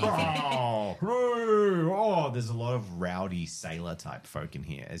last half. There's a lot of rowdy sailor type folk in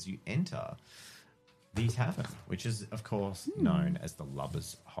here as you enter the tavern, which is, of course, known as the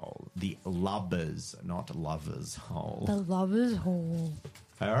Lubbers Hole. The Lubbers, not Lovers Hole. The Lover's Hole.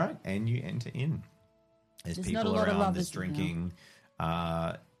 All right, and you enter in. There's There's people not a lot of around, lovers there's in drinking.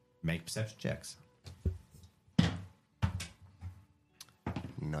 Make perception checks.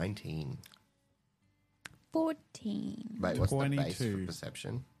 19. 14. Wait, what's the base 22. for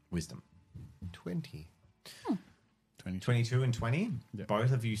perception? Wisdom. 20. 22 and 20.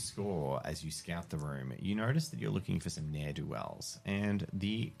 Both of you score as you scout the room. You notice that you're looking for some ne'er-do-wells. And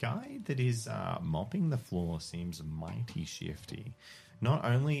the guy that is mopping the floor seems mighty shifty. Not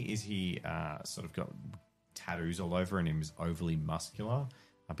only is he sort of got tattoos all over and he's overly muscular,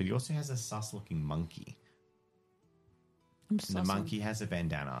 but he also has a sus-looking monkey. I'm And the monkey has a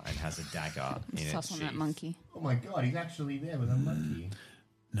bandana and has a dagger in its sus on sheath. that monkey. Oh my god, he's actually there with a monkey.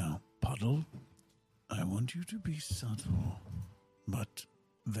 Now, Puddle, I want you to be subtle, but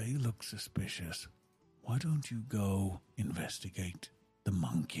they look suspicious. Why don't you go investigate the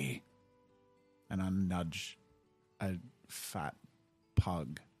monkey? And I nudge a fat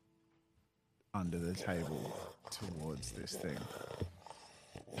pug under the table towards this thing.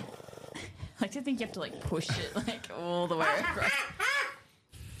 I like to think you have to like push it like all the way across.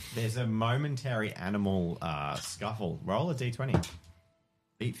 There's a momentary animal scuffle. Roll a d20.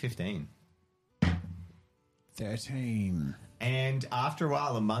 Beat 15. 13. And after a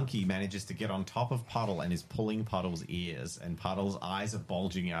while, a monkey manages to get on top of Puddle and is pulling Puddle's ears, and Puddle's eyes are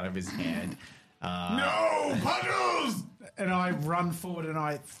bulging out of his head. No, Puddles! And I run forward and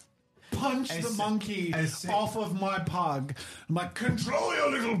I punch the monkey off of my pug. I'm like, Control your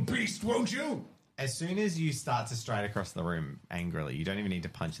little beast, won't you? As soon as you start to stride across the room angrily, you don't even need to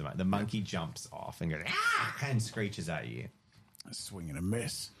punch the monkey. The monkey jumps off and goes, ah! And screeches at you. a swing and a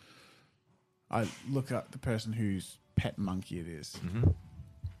miss. I look at the person whose pet monkey it is.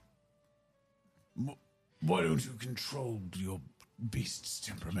 Why don't you control your beast's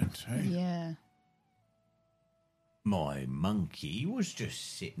temperament, eh? Yeah. My monkey was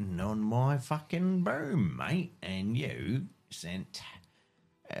just sitting on my fucking broom, mate, and you sent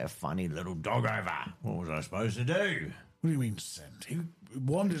a funny little dog over. What was I supposed to do? What do you mean sent? He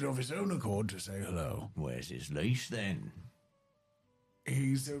wandered of his own accord to say hello. Where's his leash then?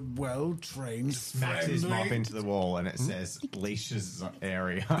 He's a well-trained, Smacks his mop friendly... into the wall and it says leashes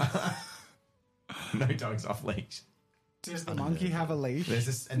area. No dogs off leash. Does the monkey have a leash? There's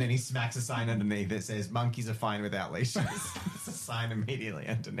this, and then he smacks a sign underneath that says monkeys are fine without leashes. There's a sign immediately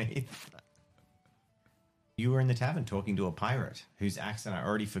underneath. You were in the tavern talking to a pirate whose accent I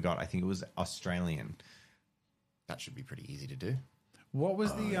already forgot. I think it was Australian. That should be pretty easy to do. What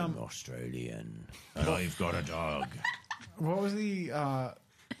was the I'm Australian, and I've got a dog. what was the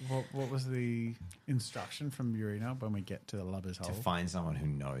what was the instruction from Urina when we get to the Lubber's Hole? To find someone who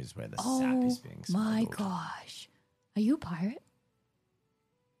knows where the sap Oh is being my smuggled. gosh. Are you a pirate?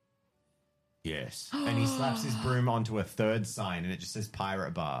 Yes. And he slaps his broom onto a third sign and it just says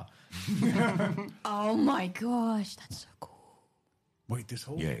pirate bar. Oh my gosh, that's so cool. Wait, this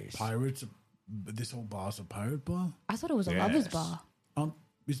whole Yes. this whole bar's a pirate bar? I thought it was a Yes. lover's bar.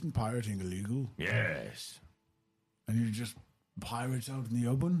 Isn't pirating illegal? Yes. And you just pirates out in the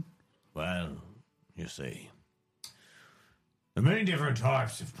open? Well, you see, there are many different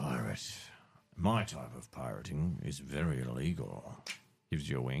types of pirate. My type of pirating is very illegal. Gives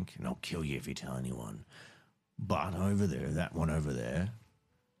you a wink. And I'll kill you if you tell anyone. But over there, that one over there,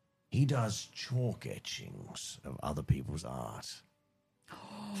 he does chalk etchings of other people's art.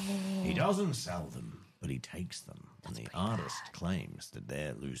 He doesn't sell them, but he takes them. And the artist claims that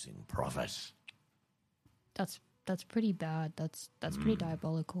they're losing profit. That's pretty bad. That's pretty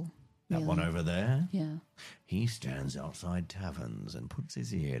diabolical. That one really. over there, Yeah. he stands outside taverns and puts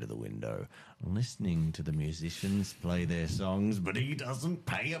his ear to the window, listening to the musicians play their songs, but he doesn't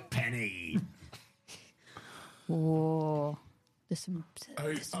pay a penny. Whoa. There's some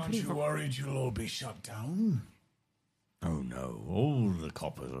Aren't pretty you worried you'll all be shut down? Oh no, all the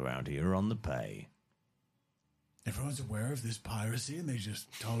coppers around here are on the pay. Everyone's aware of this piracy and they just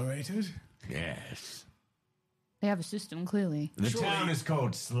tolerate it? Yes. They have a system, clearly. The town is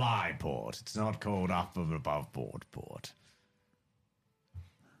called Slyport. It's not called Up and Above Board Port.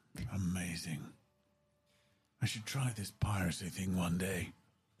 Amazing. I should try this piracy thing one day.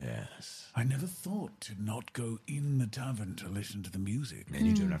 Yes. I never thought to not go in the tavern to listen to the music. And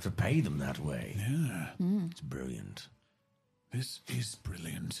you don't have to pay them that way. Yeah, It's brilliant. this is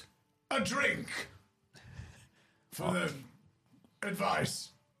brilliant. A drink! For the advice.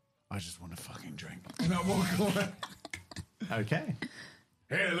 I just want a fucking drink. And I walk away. Okay.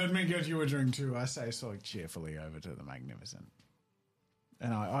 Here, let me get you a drink too. I say so cheerfully over to the Magnificent.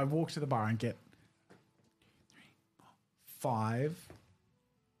 And I walk to the bar and get 5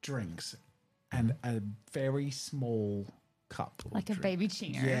 drinks and a very small cup. Like a baby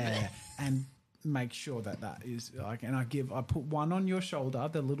chino. Yeah. And make sure that is like, and I put one on your shoulder,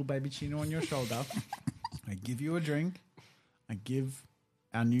 the little baby chino on your shoulder. I give you a drink. I give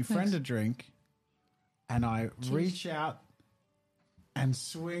our new friend a drink. And I reach out and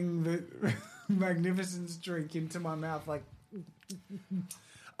swing the Magnificent's drink into my mouth like,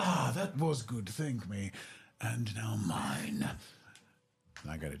 Ah, that was good, thank me. And now mine.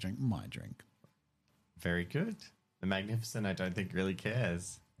 and I go to drink my drink. Very good. The Magnificent, I don't think, really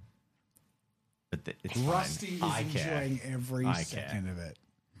cares. But it's Rusty fine. is enjoying every I second of it.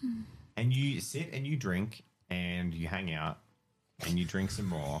 And you sit and you drink and you hang out and you drink some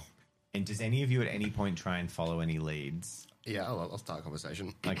more. And does any of you at any point try and follow any leads? Yeah, I'll start a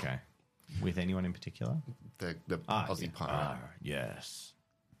conversation. Okay. With anyone in particular? The Aussie pirate. Yes.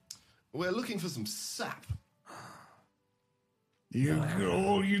 We're looking for some sap. You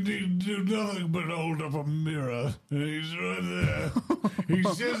need to do nothing but hold up a mirror. He's right there. He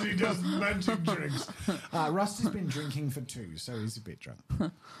says he does magic tricks. Rusty's been drinking for 2, so he's a bit drunk.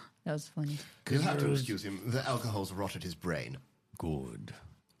 That was funny. You'll have to excuse him. The alcohol's rotted his brain. Good.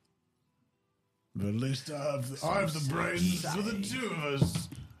 But at least I have the brains for the two of us.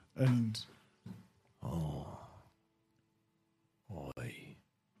 And Oi.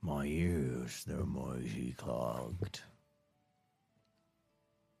 My ears, they're mighty clogged.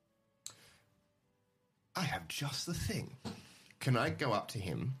 I have just the thing. Can I go up to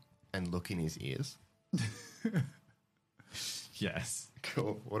him and look in his ears? Yes.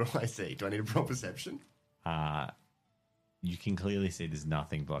 Cool. What do I see? Do I need a proper perception? You can clearly see there's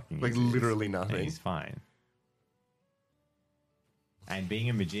nothing blocking Like, his ears. literally And nothing. he's fine. And being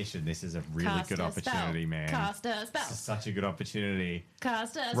a magician, this is a really Cast good a spell. opportunity, man. Cast a spell. This is such a good opportunity.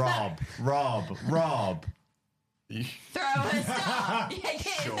 Cast a Rob. spell. Throw Throw a star. Yeah,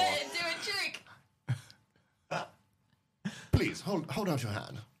 Sure. do a trick. Please, hold out your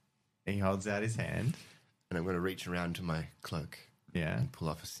hand. He holds out his hand. And I'm going to reach around to my cloak Yeah. and pull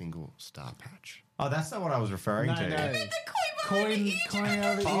off a single star patch. Oh, that's not what I was referring to. Coin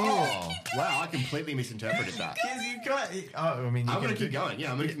over Oh, wow, I completely misinterpreted that. Because you got. Oh, I mean, you I'm going can to keep going.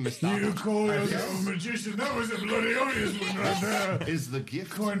 Yeah, I'm going to give him a star you patch. call yourself a magician. That was a bloody obvious one right there. Is the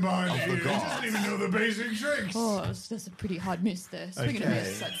gift Coin behind of you. the He doesn't gods. even know the basic tricks. Oh, that's a pretty hard miss there. Swing and a Okay.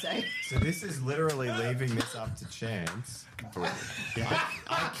 miss, I'd say. So this is literally leaving this up to chance. Yeah.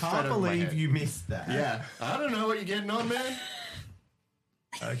 I can't believe you missed that. Yeah, I don't know what you're getting on, man.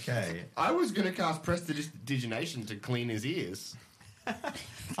 Okay. I was going to cast Prestidigitation to clean his ears.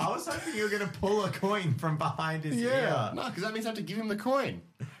 I was hoping you were going to pull a coin from behind his ear. No, because that means I have to give him the coin.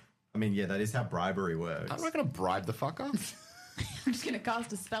 I mean, yeah, that is how bribery works. I'm not going to bribe the fucker. I'm just going to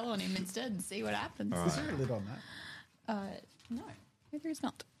cast a spell on him instead and see what happens. Is there a lid on that? No, maybe it's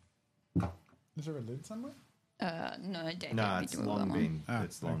not. Is there a lid somewhere? No, I don't. No, think we it's do long that one. been. Ah,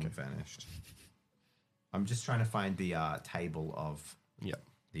 It's long okay. vanished. I'm just trying to find the table of Yep.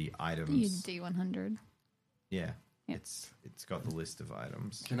 the The items. D100. Yeah. Yeah. It's got the list of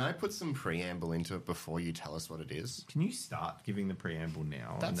items. Can I put some preamble into it before you tell us what it is? Can you start giving the preamble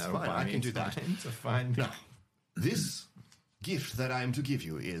now? That's that'll fine, buy I me can do that. time to find. No. This gift that I am to give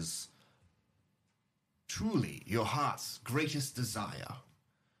you is truly your heart's greatest desire.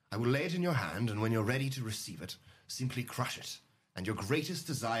 I will lay it in your hand, and when you're ready to receive it, simply crush it, and your greatest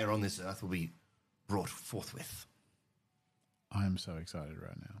desire on this earth will be brought forthwith. I am so excited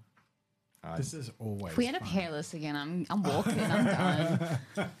right now. This is always If we end up fun. hairless again, I'm walking. I'm done.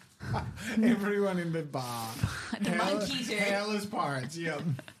 Everyone in the bar. The monkey too. Hairless pirates, yep.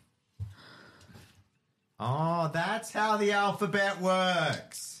 Oh, that's how the alphabet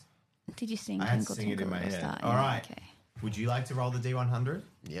works. Did you sing I had to Tinkle sing it in Tinkle my at the head. start? All Yeah, right. Okay. Would you like to roll the D100?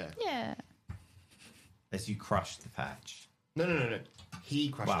 Yeah. Yeah. As you crush the patch. No. He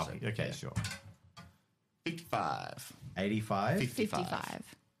crushes Wow. it. Okay, Yeah. sure. 55. 85.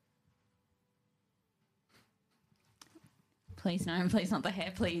 55. Please no, please not the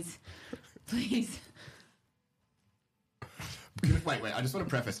hair, please. Please. Wait. I just want to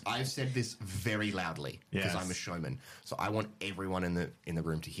preface. I've said this very loudly because Yes. I'm a showman. So I want everyone in the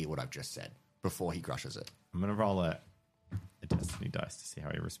room to hear what I've just said. before he crushes it. I'm going to roll a destiny dice to see how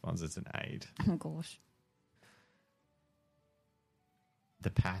he responds. It's an aid. Oh gosh. The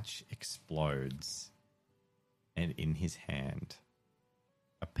patch explodes, and in his hand,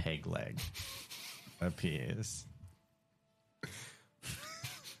 a peg leg appears.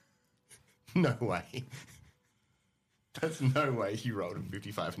 No way. That's no way he rolled a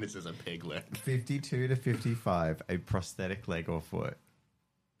 55 and it says a pig leg. 52 to 55, a prosthetic leg or foot.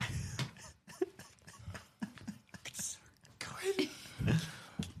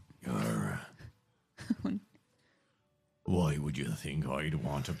 Why would you think I'd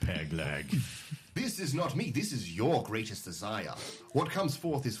want a peg leg? This is not me. This is your greatest desire. What comes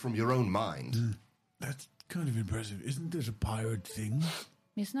forth is from your own mind. That's kind of impressive. Isn't this a pirate thing?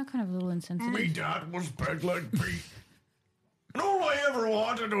 Isn't that kind of a little insensitive? Me dad was peg leg Pete. And all I ever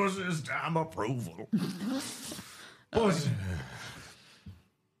wanted was his damn approval. But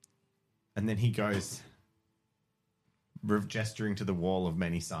And then he goes, gesturing to the wall of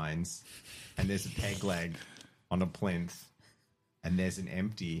many signs, and there's a peg leg on a plinth, and there's an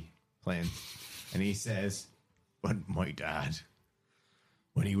empty plinth, and he says, but my dad,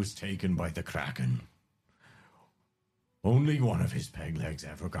 when he was taken by the Kraken, only one of his peg legs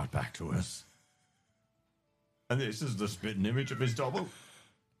ever got back to us. And this is the spitting image of his double. and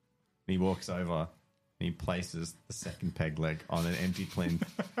he walks over, and he places the second peg leg on an empty plinth,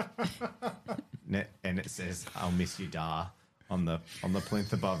 and it says, "I'll miss you, Da," on the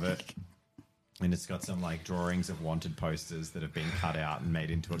plinth above it. And it's got some like drawings of wanted posters that have been cut out and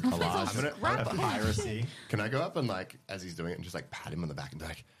made into a collage of piracy. Can I go up and, like, as he's doing it, and just, like, pat him on the back and be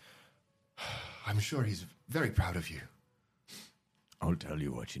like, I'm sure he's very proud of you. I'll tell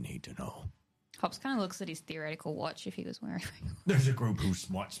you what you need to know. Hops kind of looks at his theoretical watch if he was wearing one. There's a group who's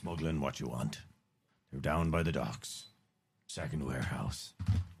smart smuggling what you want. They're down by the docks. Second warehouse.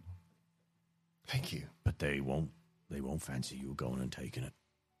 Thank you. But they won't fancy you going and taking it.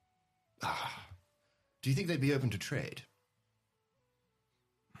 Do you think they'd be open to trade?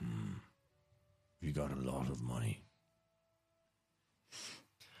 You got a lot of money.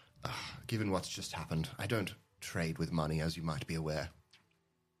 Given what's just happened, I don't trade with money, as you might be aware.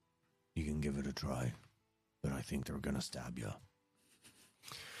 You can give it a try. But I think they're going to stab you.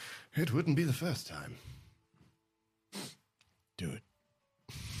 It wouldn't be the first time. Do it.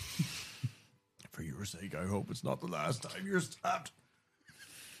 For your sake, I hope it's not the last time you're stabbed.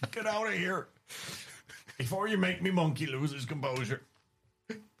 Get out of here. Before you make me monkey lose his composure.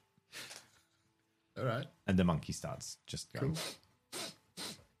 All right. And the monkey starts just going.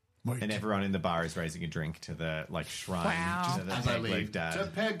 Wait, And everyone in the bar is raising a drink to the like shrine Wow. to the As I peg leg leave, to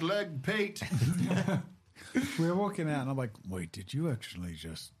dad. peg leg Pete. We're walking out, and I'm like, wait, did you actually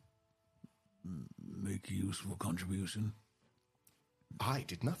just make a useful contribution? I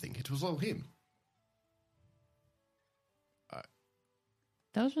did nothing. It was all him.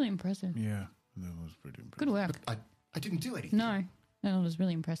 That was really impressive. Yeah, that was pretty impressive. Good work. I didn't do anything. No, it was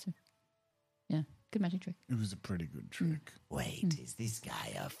really impressive. Yeah, good magic trick. It was a pretty good trick. Wait, is this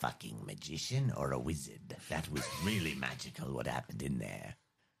guy a fucking magician or a wizard? That was really magical what happened in there.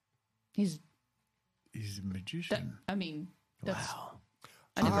 He's, He's a that, magician. I mean, that's, Wow.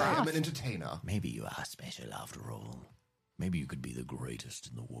 I never I am asked. an entertainer. Maybe you are special after all. Maybe you could be the greatest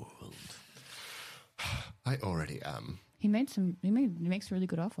in the world. I already am. He makes a really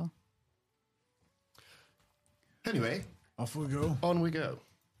good offer. Anyway, Off we go. on we go.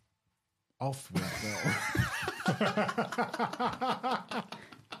 off we go.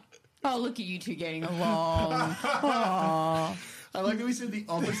 Oh, look at you two getting along. I like that we said the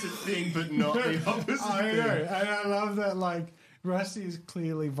opposite thing, but not the opposite I thing. know, and I love that. Like Rusty is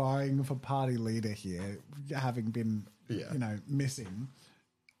clearly vying for party leader here, having been, Yeah. missing,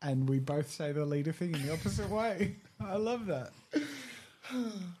 and we both say the leader thing in the opposite way. I love that.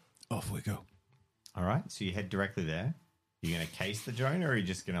 Off we go. All right, so you head directly there. You going to case the drone, or are you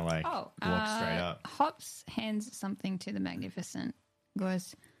just going to like walk straight up? Hops hands something to the Magnificent,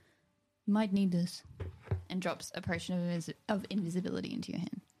 goes, "You might need this," and drops a potion of invisibility into your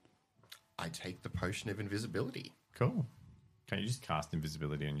hand. I take the potion of invisibility. Cool. Can you just cast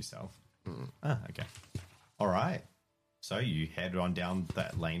invisibility on yourself? Ah, okay. All right. So you head on down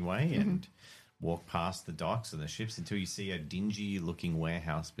that laneway and walk past the docks and the ships until you see a dingy-looking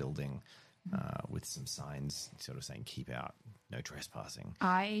warehouse building with some signs sort of saying, "Keep out, no trespassing."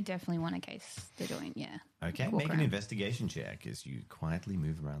 I definitely want to case the joint, yeah. Okay, Walk make an around. investigation check as you quietly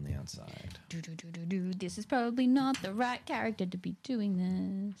move around the outside. This is probably not the right character to be doing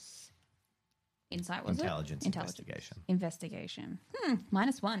this. Insight, was Intelligence it? investigation. Investigation.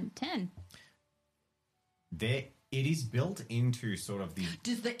 -1, 10. There It is built into sort of the...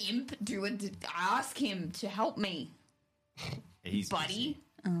 Does the imp do it? Ask him to help me, He's buddy.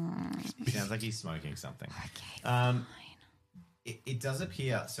 Sounds like he's smoking something. It does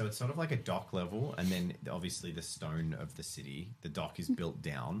appear, so it's sort of like a dock level, and then obviously the stone of the city, the dock is built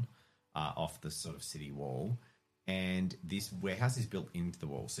down off the sort of city wall, and this warehouse is built into the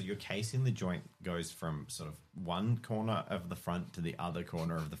wall. So your case in the joint goes from sort of one corner of the front to the other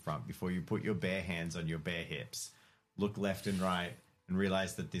corner of the front before you put your bare hands on your bare hips, look left and right, and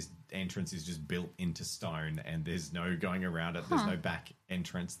realize that this entrance is just built into stone and there's no going around it. There's no back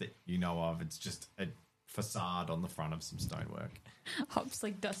entrance that you know of. It's just a facade on the front of some stonework. Hops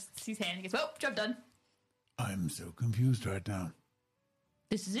like dusts his hand and goes, well, job done. I'm so confused right now.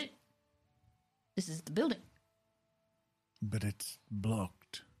 This is it. This is the building. But it's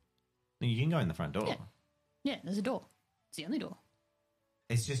blocked. You can go in the front door. Yeah. Yeah, there's a door. It's the only door.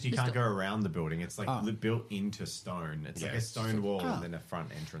 It's just you This can't door. go around the building. It's like built into stone. It's like a stone wall and then a front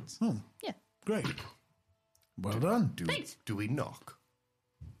entrance. Yeah. Great. Well done. Thanks. Do we knock?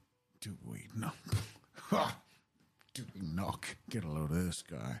 Do we knock? Ha! Do we knock? Get a load of this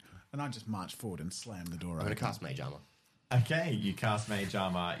guy. And I just march forward and slam the door I'm going open. to cast Mage Armor. Okay, you cast Mage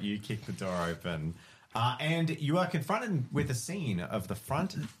Armor, you kick the door open, and you are confronted with a scene of the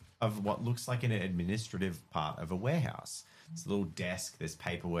front of what looks like an administrative part of a warehouse. It's a little desk, there's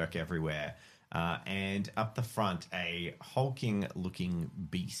paperwork everywhere, and up the front, a hulking-looking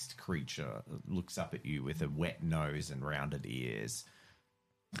beast creature looks up at you with a wet nose and rounded ears.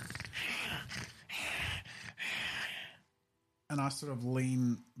 And I sort of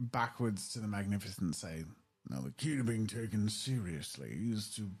lean backwards to the Magnificent and say, Now, the key to being taken seriously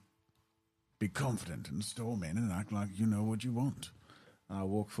is to be confident and storm in and act like you know what you want. and I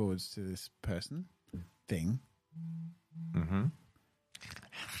walk forwards to this person, thing. Mm-hmm.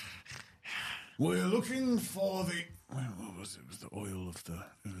 We're looking for the... Well, what was it? It was the oil of the...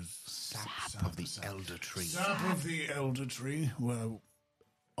 It was Sap of the elder tree. Sap of the elder tree. Well,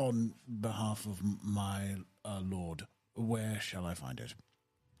 on behalf of my lord, where shall I find it?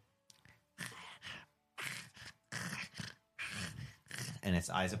 And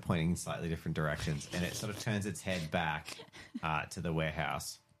its eyes are pointing in slightly different directions, and it sort of turns its head back to the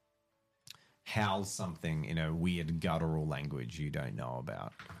warehouse, howls something in a weird guttural language you don't know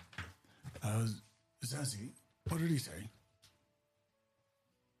about. Zazie, what did he say?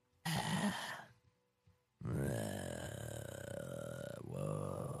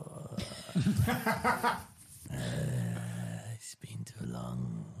 It's been too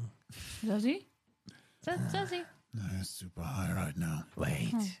long. Does he? Does he? It's super high right now.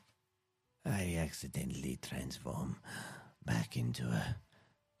 Wait. I accidentally transform back into a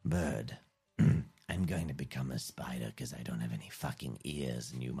bird. I'm going to become a spider because I don't have any fucking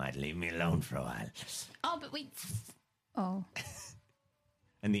ears and you might leave me alone for a while. Oh, but wait. Oh.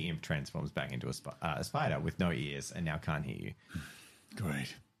 And the imp transforms back into a spider with no ears and now can't hear you.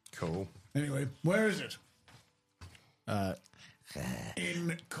 Great. Cool. Anyway, where is it?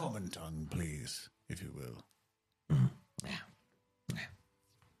 In common tongue, please, if you will.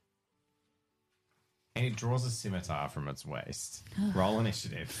 And it draws a scimitar from its waist. Roll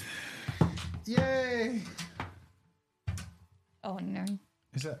initiative. Yay! Oh, no.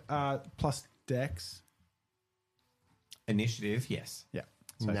 Is it plus dex? Initiative, yes. Yeah.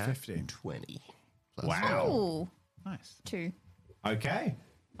 So Nat 15. 20. Wow. Oh, Nice. 2. Okay.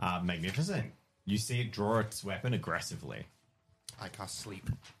 Magnificent. You see it draw its weapon aggressively. I cast sleep.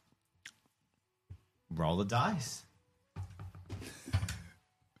 Roll the dice.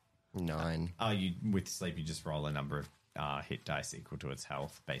 9. You with sleep, you just roll a number of hit dice equal to its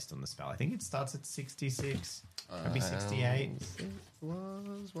health based on the spell. I think it starts at 66, maybe 68. It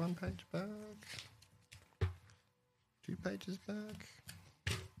was 1 page back. 2 pages back.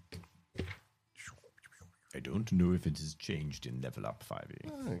 I don't know if it has changed in level up 5e.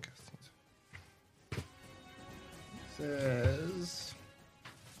 I guess it says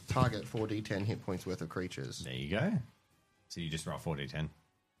target 4d10 hit points worth of creatures. There you go. So you just roll 4d10.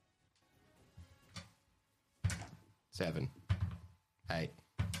 7, 8,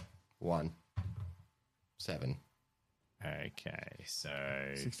 1, 7. Okay, so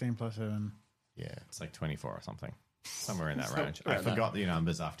 16 plus 7. Yeah. it's like 24 or something. Somewhere in that Somewhere range. I around that. forgot the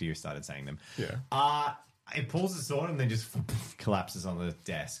numbers after you started saying them. Yeah. It pulls the sword and then just collapses on the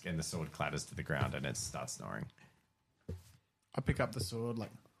desk and the sword clatters to the ground and it starts snoring. I pick up the sword,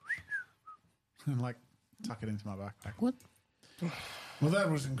 and tuck it into my backpack. What? Well, that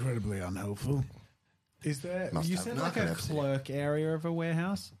was incredibly unhelpful. Is there? Must You have said like a narcolepsy. clerk area of a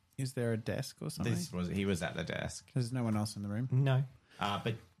warehouse. Is there a desk or something? He was at the desk. There's no one else in the room. No.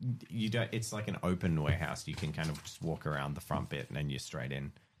 But you don't. It's like an open warehouse. You can kind of just walk around the front bit and then you're straight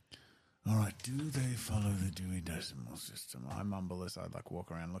in. All right, do they follow the Dewey Decimal System? I mumble as I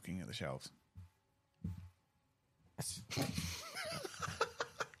walk around looking at the shelves.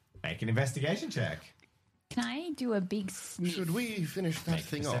 Make an investigation check. Can I do a big sniff? Should we finish that Make a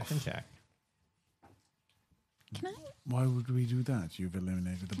thing off? perception check. Can I Why would we do that? You've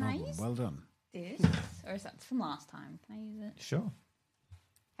eliminated the Can I problem. use- Well done. this? Or is that from last time? Can I use it? Sure.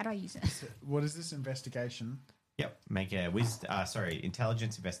 How do I use it? What is this investigation? Yep. Make a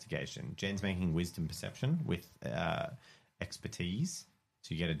intelligence investigation. Jen's making wisdom perception with expertise,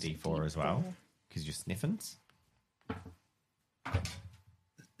 so you get a D4 as well because you're sniffins.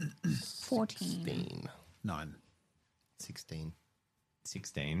 14. 9. 16.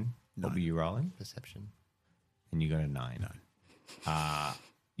 16. What were you rolling? Perception. And you got a 9.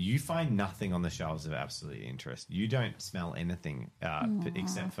 You find nothing on the shelves of absolute interest. You don't smell anything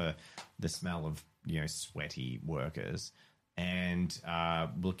except for the smell of sweaty workers. And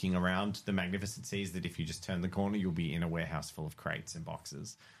looking around, the Magnificent sees that if you just turn the corner, you'll be in a warehouse full of crates and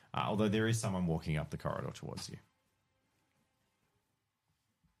boxes. Although there is someone walking up the corridor towards you.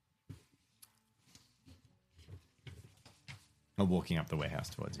 Or walking up the warehouse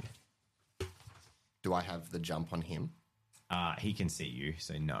towards you. Do I have the jump on him? He can see you,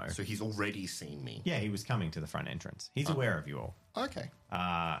 so no. So he's already seen me. Yeah, he was coming to the front entrance. He's aware of you all. Okay.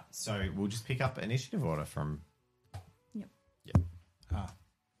 So we'll just pick up initiative order from Yep.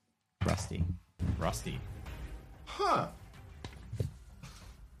 Rusty. Rusty. Huh.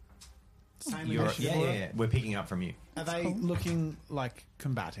 Same You're, initiative yeah, order? yeah, yeah. We're picking up from you. Are they looking like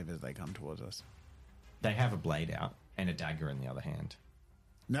combative as they come towards us? They have a blade out and a dagger in the other hand.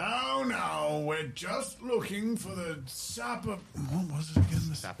 No, we're just looking for the sap of... What was it again?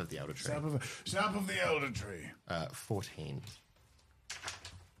 The Sap of the Elder Tree. sap of the Elder Tree. 14.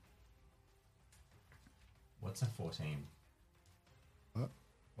 What's a 14? What?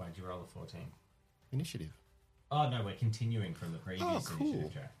 Why'd you roll a 14? Initiative. Oh, no, we're continuing from the previous Oh, cool.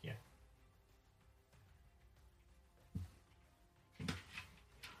 initiative track. Yeah.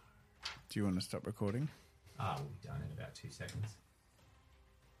 Do you want to stop recording? We'll be done in about 2 seconds.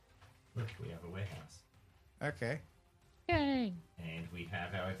 Look, we have a warehouse. Okay. Yay. And we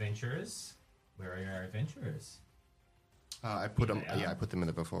have our adventurers. Where are our adventurers? I put them. They are. Yeah, I put them in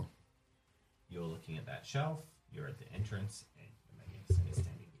there before. You're looking at that shelf. You're at the entrance, and the Magnificent is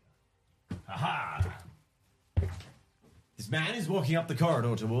standing here. Aha! This man is walking up the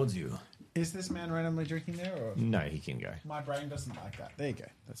corridor towards you. Is this man randomly drinking there, or No, he can go. my brain doesn't like that? There you go.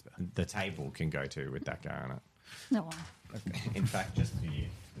 That's better. The table can go too with that guy on it. No. In fact, just for you.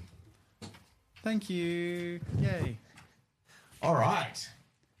 Thank you. Yay. All right.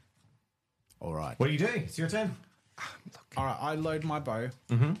 All right. What do you do? It's your turn. All right. I load my bow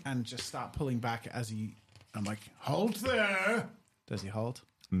and just start pulling back as he. I'm like, Halt there! does he hold?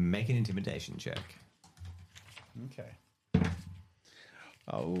 Make an intimidation check. Okay.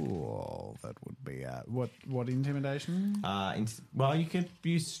 Oh, that would be what intimidation? Well, you could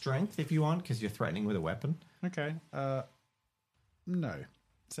use strength if you want because you're threatening with a weapon. Okay. No.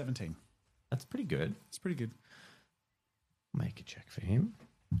 17. That's pretty good. It's pretty good. Make a check for him.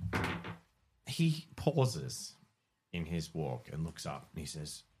 He pauses in his walk and looks up and he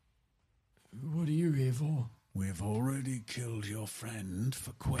says, "What are you here for?" We've already killed your friend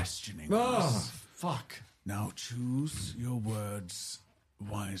for questioning Oh, us. fuck. Now choose your words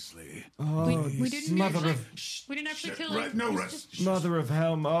wisely. We didn't mother actually, of- we didn't actually kill Right, him. no, He's rest. just- Mother of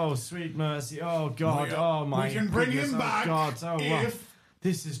Helm, oh sweet mercy, oh God, We- oh my we can bring goodness, him back oh God, oh wow. if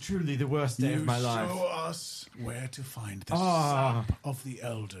This is truly the worst day of my life. Show us where to find the Ah. sap of the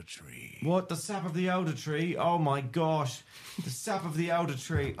Elder Tree. What, the sap of the elder tree? Oh my gosh, the sap of the elder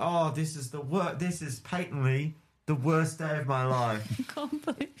tree. Oh, this is this is patently the worst day of my life. Can't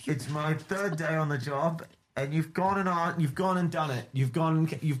believe you. It's my third day on the job, and you've gone and done it. You've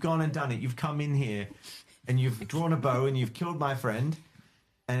gone and done it. You've come in here, and you've drawn a bow, and you've killed my friend,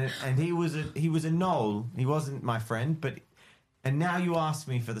 and he was a gnoll. He wasn't my friend, but and now you ask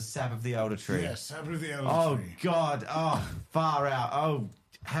me for the sap of the elder tree. Yes, sap of the Elder Oh Tree. God! Oh, far out! Oh,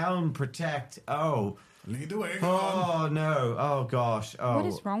 helm protect! Oh, Lead the way. Go on. oh no! Oh gosh! Oh, What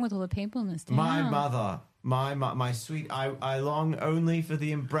is wrong with all the people in this town? my mother, my sweet. I long only for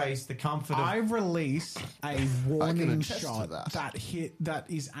the embrace, the comfort of. I release a warning attest to shot that. that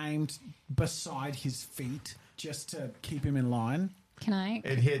is aimed beside his feet just to keep him in line. Can I?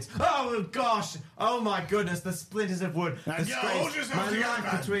 It hits. Oh gosh! Oh my goodness! The splinters of wood. Now, The you scrapes. hold yourself My together, life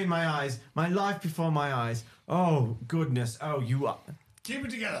man. between my eyes. My life before my eyes. Oh goodness! Oh, you are. Keep it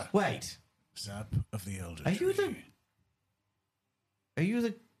together. Wait. Sap of the Elder Are Tree. you the? Are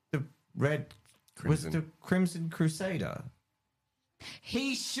you the red Crimson. with the Crimson Crusader?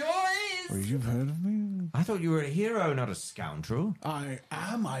 He sure is. Well, you've heard of me? I thought you were a hero, not a scoundrel. I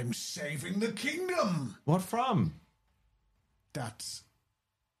am. I'm saving the kingdom. What from? That's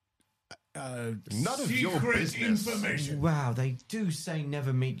None of your secret business. information. Wow, they do say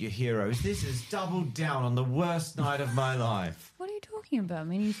never meet your heroes. This has doubled down on the worst night of my life. What are you talking about? I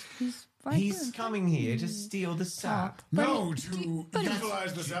mean, he's right He's here. coming here to steal the sap. No, Buddy, to buddy.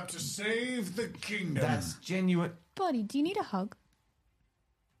 utilize this app to save the kingdom. That's genuine. Buddy, do you need a hug?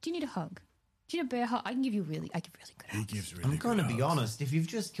 Do you need a hug? Do you need a bear hug? I give really good he hugs. gives really I'm going to good be hugs. honest. If you've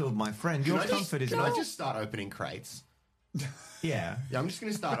just killed my friend, your comfort is Can I just start opening crates? Yeah. Yeah, I'm just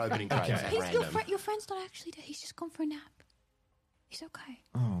going to start opening crates Okay. at Your, random. your friend's not actually dead. He's just gone for a nap. He's okay.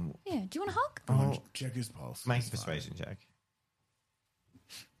 Oh, Yeah. Do you want a hug? Go on, check his pulse. make a It's fine. persuasion check.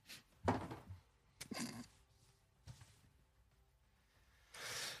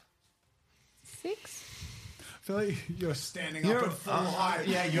 6. I feel like you're standing You're up at full height.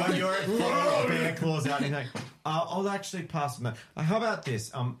 Yeah, you're at full bear claws out. And he's like, I'll actually pass him. How about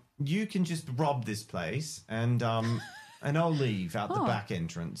this? You can just rob this place, and I'll leave out the back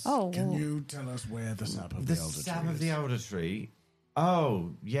entrance. Oh, Can well, you tell us where the sap of the the elder sap tree of is? the elder tree.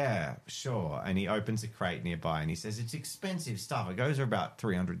 Oh, yeah, sure. And he opens a crate nearby, and he says, it's expensive stuff. It goes for about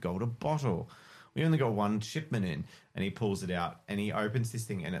 300 gold a bottle. We only got one shipment in. And he pulls it out, and he opens this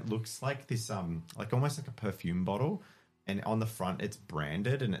thing, and it looks like this, like almost like a perfume bottle. And on the front, it's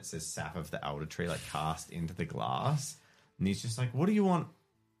branded, and it says sap of the elder tree, like cast into the glass. And he's just like, what do you want?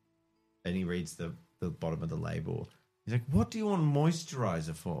 And he reads the bottom of the label. He's like, what do you want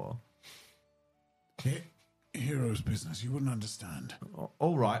moisturizer for? Hero's business. You wouldn't understand.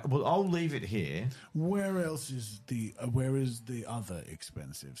 All right, well, I'll leave it here. Where else is where is the other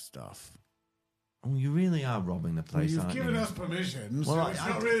expensive stuff? Oh, you really are robbing the place, You've aren't given you? us permission, so Well, it's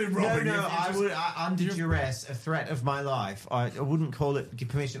not really robbing. No, if you I just- would under duress, a threat of my life. I wouldn't call it give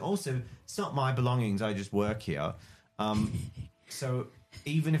permission. Also, it's not my belongings. I just work here. So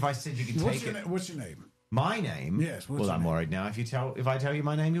even if I said you could take it, What's your name? my name. Yes, what's Well, your I'm name? worried now. If I tell you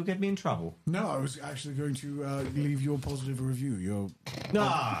my name, you'll get me in trouble. No, I was actually going to leave your positive review. Your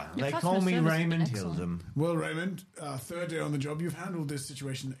Nah, Your they customer call me service has been Raymond excellent. Hildum. well, Raymond. Third day on the job, you've handled this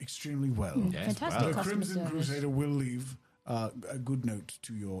situation extremely well. Yes, Fantastic well, The customer Crimson service. Crusader will leave a good note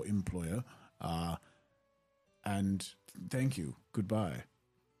to your employer. And thank you. Goodbye.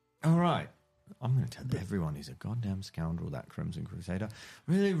 All right. I'm going to tell everyone he's a goddamn scoundrel, that Crimson Crusader.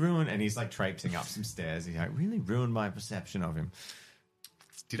 Really ruined. And he's like traipsing up some stairs. He's like, really ruined my perception of him.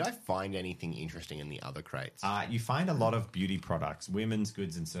 Did I find anything interesting in the other crates? You find a lot of beauty products, women's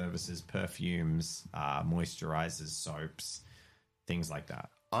goods and services, perfumes, moisturizers, soaps, things like that.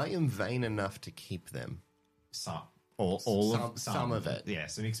 I am vain enough to keep them. Some of it. Yeah,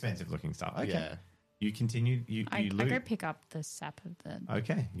 some expensive looking stuff. Okay. Yeah. You continue. I loot. go pick up the sap of the.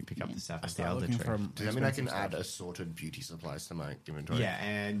 Okay, you pick up the sap of the Start elder looking tree. for Does that mean I can add assorted beauty supplies to my inventory? Yeah,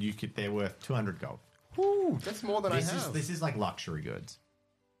 and you could. They're worth 200 gold. Ooh, that's more than I have. This is like luxury goods.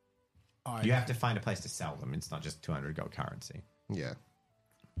 You have to find a place to sell them. It's not just 200 gold currency. Yeah.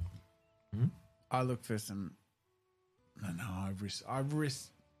 I look for some. No,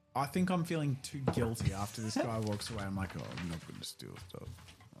 I think I'm feeling too guilty after this guy walks away. I'm like, oh, I'm not going to steal stuff.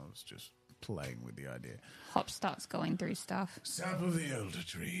 I was just playing with the idea. Hop starts going through stuff. Sap of the elder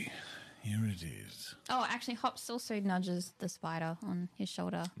tree. Here it is. Oh, actually, Hops also nudges the spider on his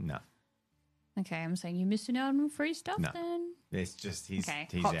shoulder. No, Okay, I'm saying you're missing out on free stuff No. then. it's just he's Okay,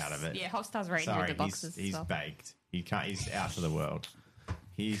 out of it. Yeah, Hops starts reading Sorry, the boxes. he's as well. baked. He can't. He's out of the world.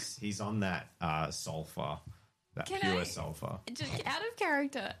 He's on that sulfur, that Can pure I- sulfur. Just out of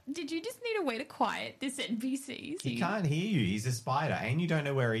character, did you just need a way to quiet this NPC? So He can't hear you. He's a spider, and you don't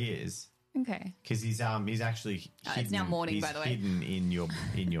know where he is Okay. because he's actually hidden. it's now morning, he's by the way. hidden in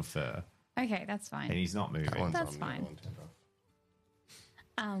your fur, Okay, that's and fine. he's not moving. That one's That's on. fine. That one turned off.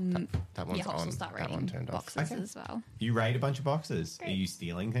 That one's Yeah, Hops on. will start That one reading turned off. boxes as well. You raid a bunch of boxes. Are Great. you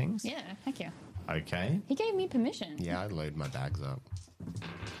stealing things? Yeah, heck yeah. Okay. He gave me permission. Yeah, I load my bags up.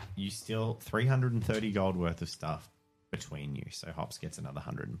 You steal 330 gold worth of stuff between you. So Hops gets another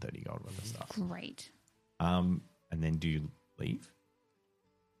 130 gold worth of stuff. Great. And then do you leave?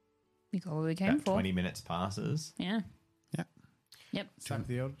 We got what we came About for. 20 minutes passes. Yeah. Yeah. Yep. Sap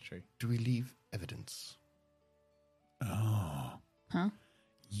the elder tree. Do we leave evidence? Oh. Huh?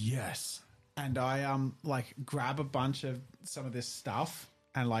 Yes. And I like grab a bunch of some of this stuff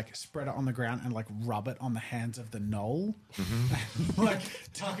and like spread it on the ground and like rub it on the hands of the knoll. And, like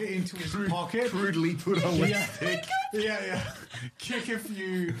tuck it into his pocket. Crudely put on Yeah. Yeah. Kick a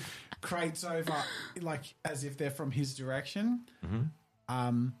few crates over like as if they're from his direction.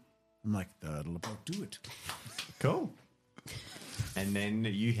 I'm like, that'll about do it. Cool. And then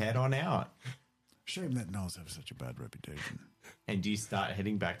you head on out. Shame that Knowles have such a bad reputation. And you start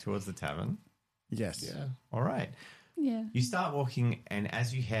heading back towards the tavern. Yes. Yeah. All right. Yeah. You start walking, and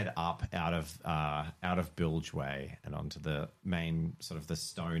as you head up out of Bilge Way and onto the main sort of the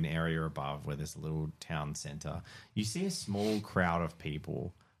stone area above, where there's a little town centre, you see a small crowd of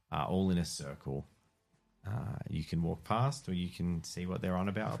people, all in a circle. You can walk past, or you can see what they're on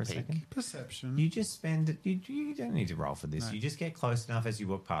about for a second. Perception. You just spend. You don't need to roll for this. No. You just get close enough as you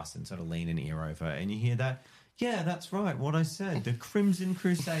walk past and sort of lean an ear over, and you hear that. Yeah, that's right. What I said. The Crimson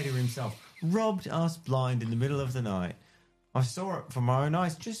Crusader himself robbed us blind in the middle of the night. I saw it from my own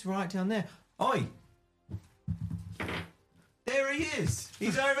eyes, just right down there. Oi! There he is.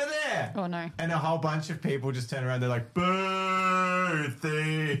 He's over there. Oh, no. And a whole bunch of people just turn around. They're like, "Boo,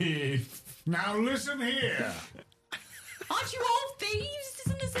 thief!" Now listen here. Aren't you all thieves?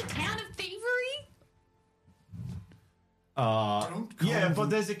 Isn't this a town of thievery? Don't call Yeah, but them-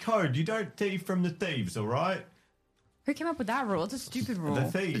 there's a code. You don't thieve from the thieves, all right? Who came up with that rule? It's a stupid rule. The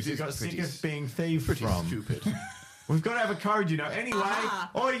thieves. It You is got sick pretty- of being thieved Pretty from. stupid. We've got to have a code, you know. Anyway,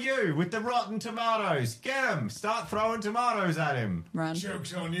 Oi, you with the rotten tomatoes. Get him. Start throwing tomatoes at him. Run.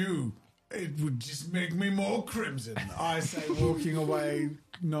 Joke's on you. It would just make me more crimson. I say, walking away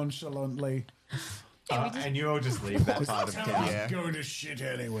nonchalantly. And you all just leave that part of Town's town. going to shit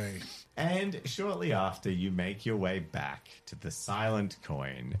anyway. And shortly after, you make your way back to the Silent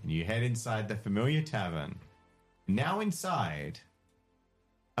Coin. And you head inside the familiar tavern. Now inside,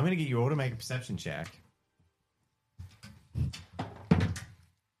 I'm going to get you all to make a perception check.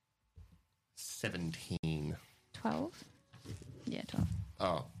 17. 12? Yeah, 12.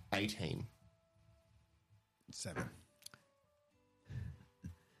 Oh, 18. 7.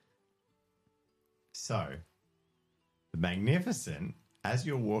 So, the Magnificent, as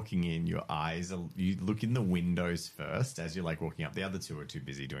you're walking in, your eyes, you look in the windows first as you're like walking up. The other two are too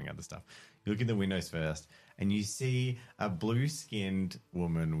busy doing other stuff. You look in the windows first, and you see a blue-skinned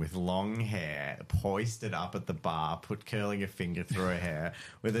woman with long hair hoisted up at the bar, curling a finger through her hair,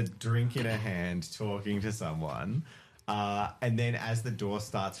 with a drink in her hand, talking to someone. And then as the door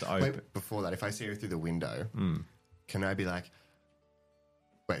starts to open... Wait, before that, if I see her through the window, can I be like,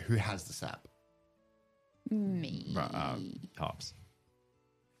 wait, who has the sap? Me. Hops.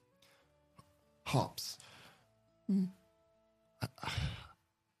 Hops.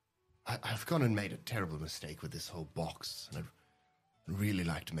 I've gone and made a terrible mistake with this whole box, and I'd really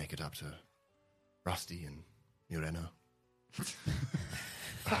like to make it up to Rusty and Murena.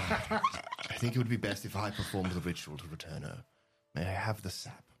 I think it would be best if I performed the ritual to return her. May I have the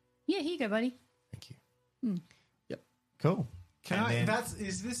sap? Yeah, here you go, buddy. Thank you. Yep. Cool. Can I?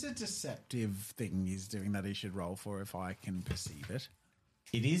 Is this a deceptive thing he's doing that he should roll for if I can perceive it?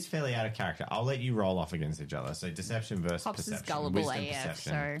 It is fairly out of character. I'll let you roll off against each other. So deception versus Hops is perception. gullible Wisdom AF,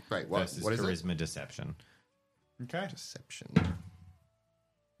 perception Wait, versus what is it? charisma deception. Okay. Deception.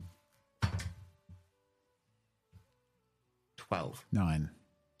 12. 9.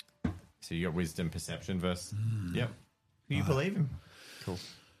 So you got wisdom perception versus... Yep. You believe him. Cool.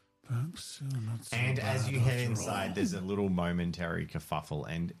 Perhaps not so And as bad you head after inside, all. there's a little momentary kerfuffle,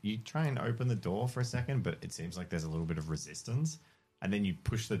 and you try and open the door for a second, but it seems like there's a little bit of resistance. And then you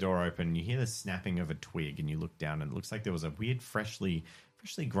push the door open, and you hear the snapping of a twig, and you look down, and it looks like there was a weird, freshly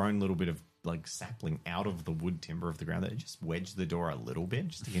grown little bit of like sapling out of the wood timber of the ground that just wedged the door a little bit,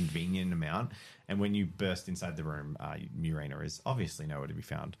 just a convenient amount. And when you burst inside the room, Murena is obviously nowhere to be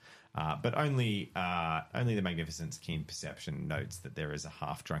found. But only the Magnificent's keen perception notes that there is a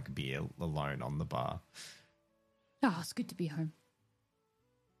half-drunk beer alone on the bar. Oh, it's good to be home.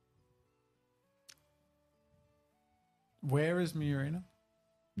 Where is Murena?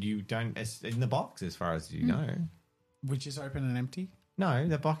 You don't... It's in the box, as far as you know. Which is open and empty? No,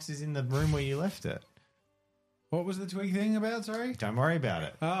 the box is in the room where you left it. What was the twig thing about? Sorry. Don't worry about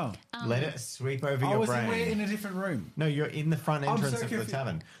it. Oh, Let it sweep over I your was brain. in a different room. No, you're in the front I'm entrance so of the confused.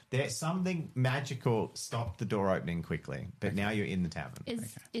 tavern. There's something magical stopped the door opening quickly, but now you're in the tavern.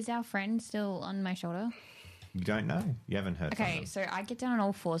 Is our friend still on my shoulder? You don't know. You haven't heard from Okay, them. so I get down on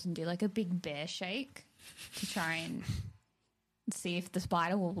all fours and do like a big bear shake to try and see if the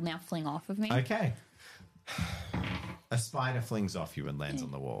spider will now fling off of me. Okay. A spider flings off you and lands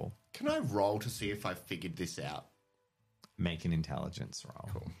on the wall. Can I roll to see if I figured this out? Make an intelligence roll.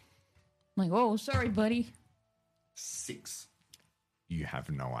 Cool. I'm like, oh, sorry, buddy. 6. You have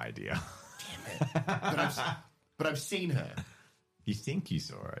no idea. But I've seen her. You think you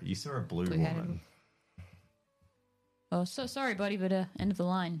saw her. You saw a blue Blue-headed. woman. Oh, so sorry, buddy, but end of the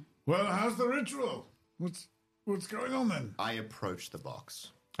line. Well, how's the ritual? What's going on then? I approach the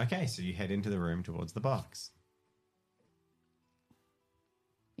box. Okay, so you head into the room towards the box.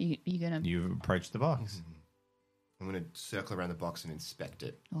 You gonna? You approach the box. I'm going to circle around the box and inspect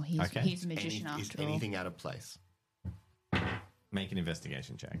it. Oh, he's Okay. he's a magician Is after all. anything out of place? Make an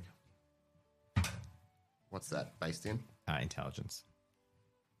investigation check. What's that based in? Intelligence.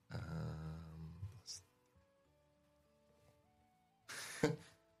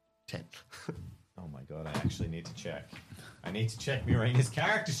 10. Oh my god, I actually need to check. I need to check Murina's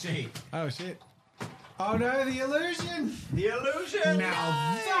character sheet. Oh shit! Oh no, the illusion! The illusion!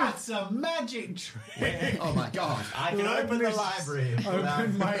 Now that's a magic trick. Oh my god. I can open the library.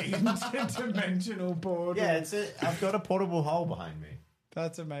 Open my interdimensional portal. Yeah, I've got a portable hole behind me.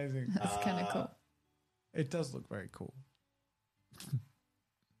 That's amazing. That's kind of cool. It does look very cool.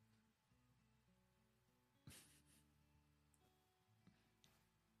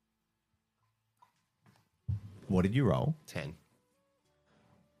 What did you roll? 10.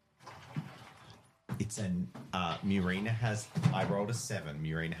 It's an Murina has. I rolled a 7.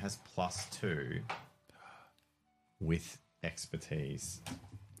 Murina has +2 with expertise,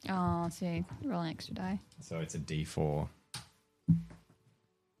 Oh, see, roll an extra die. so it's a D4.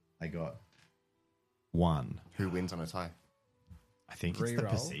 I got 1. Who wins on a tie? I think it's the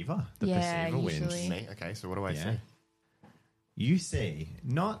Re-roll? perceiver. The Yeah, perceiver wins. usually. Me? Okay, so what do I Yeah. see? You see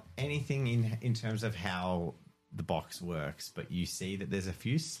not anything in terms of how the box works, but you see that there's a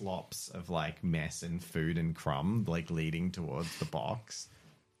few slops of like mess and food and crumb like leading towards the box,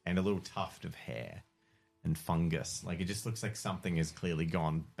 and a little tuft of hair and fungus. Like it just looks like something has clearly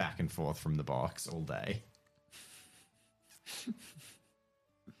gone back and forth from the box all day.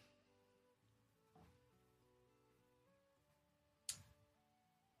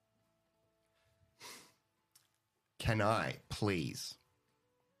 Can I, please,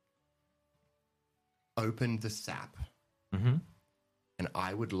 open the sap? Mm-hmm. And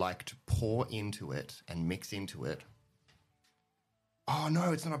I would like to pour into it and mix into it. Oh,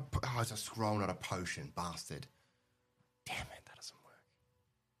 no, it's not a... Oh, it's a scroll, not a potion. Bastard. Damn it, that doesn't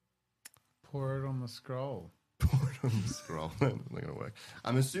work. Pour it on the scroll. Pour it on the scroll. That's not going to work.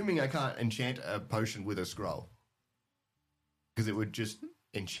 I'm assuming I can't enchant a potion with a scroll. Because it would just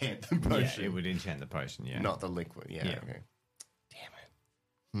enchant the potion. Yeah, it would enchant the potion. Yeah, Not the liquid. Yeah, Yeah. okay. Damn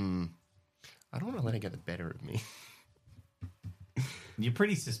it. I don't want to let it get the better of me. You're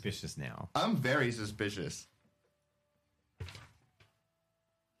pretty suspicious now. I'm very suspicious.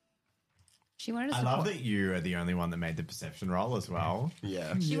 She wanted us I to love pour, that you are the only one that made the perception roll as well.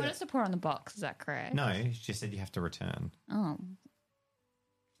 Yeah. She wanted us to pour on the box. Is that correct? No, she just said you have to return. Oh,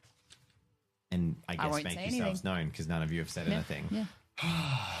 And I I guess won't make say yourselves anything. known because none of you have said yeah. anything. Yeah.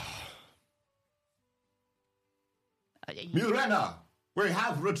 You- Murena, we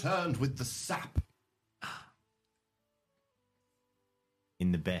have returned with the sap.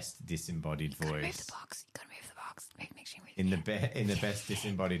 In the best disembodied Gotta move voice. the box. You gotta move the box. Make sure you In the best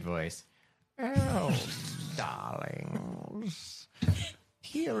disembodied voice. Oh, darlings.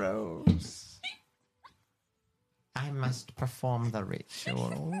 Heroes. I must perform the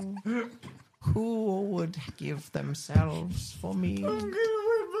ritual. Who would give themselves for me?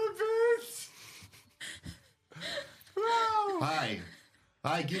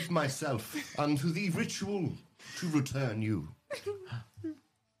 I give myself unto the ritual to return you.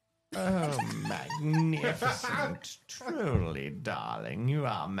 Oh, magnificent. Truly, darling. You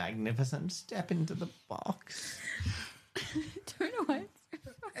are magnificent. Step into the box. don't know what.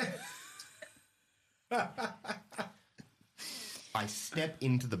 I step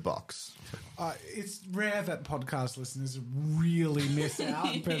into the box. It's rare that podcast listeners really miss out,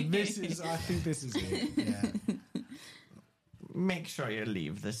 but I think this is it. Yeah. Make sure you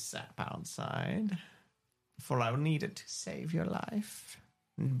leave the sap outside, for I'll need it to save your life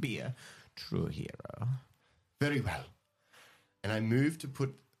and be a true hero. Very well. And I move to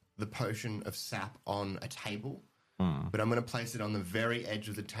put the potion of sap on a table, but I'm going to place it on the very edge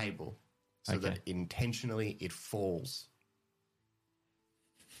of the table so Okay. that intentionally it falls.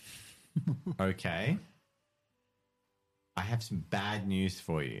 Okay. I have some bad news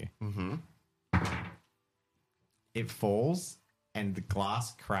for you. Mm-hmm. It falls and the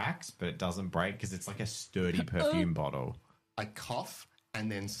glass cracks, but it doesn't break because it's like a sturdy perfume bottle. I cough and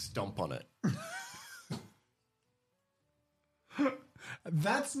then stomp on it.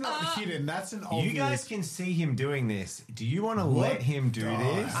 That's not hidden. That's an obvious. You guys can see him doing this. Do you want to let him do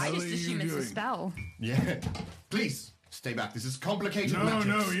this? I What just are you assume it's a doing? spell. Yeah. Please, stay back. This is complicated No, magic.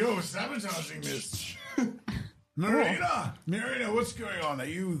 no, you're sabotaging this. Marina, what's going on? Are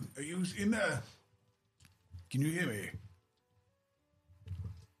you in there? Can you hear me?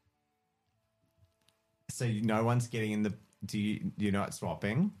 So no one's getting in the. You're not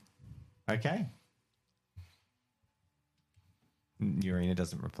swapping? Okay. Urina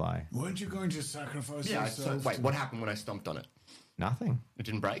doesn't reply. Weren't you going to sacrifice Yeah. yourself? So, wait, what happened when I stomped on it? Nothing. It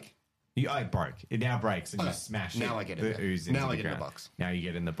didn't break? It broke. It now breaks and you Okay. smash it. Now I get in the there. ooze into Now I the get in the ground. box. Now you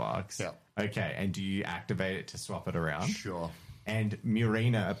get in the box. Yeah. Okay, and do you activate it to swap it around? Sure. And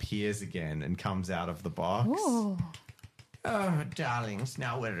Murina appears again and comes out of the box. Oh, Oh, darlings,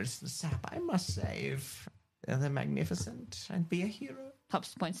 now where is the sap? I must save the magnificent and be a hero.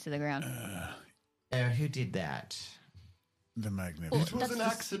 Hops points to the ground. Oh, who did that? The magnificent. It was That's an the-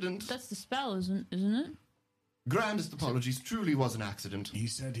 accident. That's the spell, isn't it? Grandest apologies. Truly was an accident. He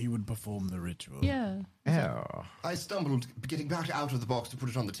said he would perform the ritual. Yeah. Oh. I stumbled getting back out of the box to put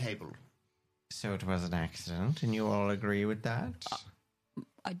it on the table. So it was an accident, and you all agree with that?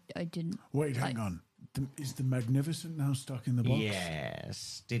 I didn't. Wait, hang on. Is the magnificent now stuck in the box?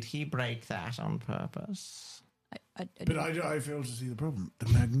 Yes. Did he break that on purpose? I But didn't. I fail to see the problem. The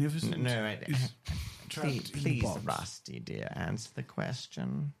magnificent No, is trapped in the please, box. Rusty, dear, answer the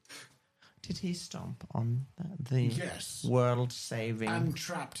question. Did he stomp on the Yes. world-saving... And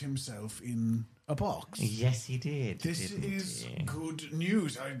trapped himself in a box. Yes, he did. This didn't is he? good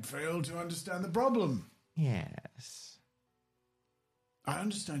news. I failed to understand the problem. Yes. I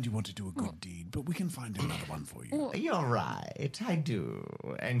understand you want to do a good deed, but we can find another one for you. You're right, I do.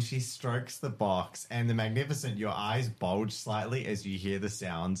 And she strokes the box, and the magnificent, your eyes bulge slightly as you hear the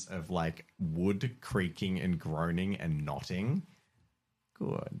sounds of like wood creaking and groaning and knotting.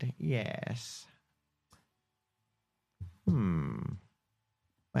 Good, yes.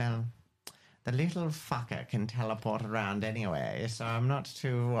 Well, the little fucker can teleport around anyway, so I'm not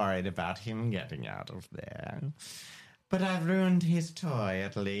too worried about him getting out of there. But I've ruined his toy,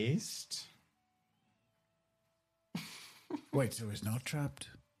 at least. Wait, so he's not trapped?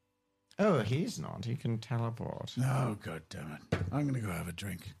 Oh, he's not. He can teleport. Oh, god damn it. I'm going to go have a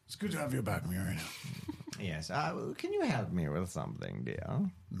drink. It's good to have you back, Murina. Yes. Can you help me with something, dear?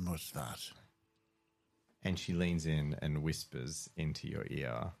 What's that? And she leans in and whispers into your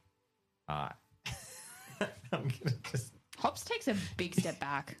ear. I'm gonna just Hops takes a big step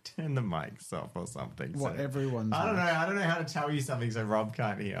back. turn the mics off or something. What so- everyone's. I don't know. I don't know how to tell you something so Rob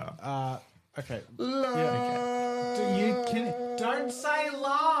can't hear. Okay. Don't say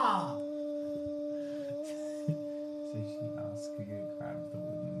la. So she asks you to grab the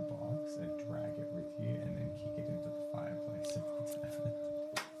wooden box and drag it with you and then kick it into the fireplace.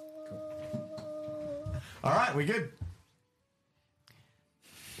 Cool. All right, we good.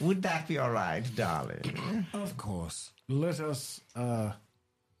 Would that be all right, darling? Of course. Let us go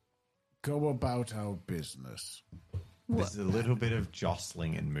about our business. There's a little bit of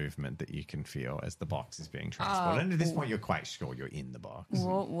jostling and movement that you can feel as the box is being transported. And at this point, you're quite sure you're in the box.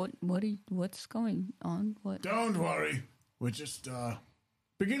 What's going on? What? Don't worry. We're just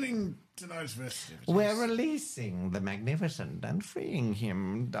beginning tonight's festivities. We're releasing the magnificent and freeing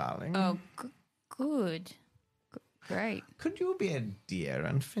him, darling. Oh, good. Great. Could you be a dear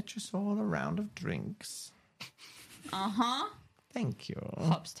and fetch us all a round of drinks? Uh-huh. Thank you.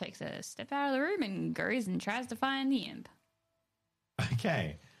 Hops takes a step out of the room and goes and tries to find the imp.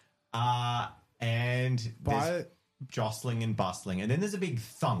 Okay. And there's jostling and bustling. And then there's a big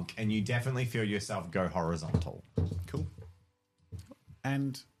thunk, and you definitely feel yourself go horizontal. Cool.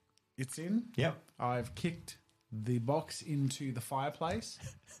 And it's in. Yep. I've kicked the box into the fireplace.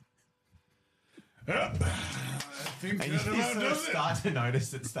 I think And you that about sort of does it. start to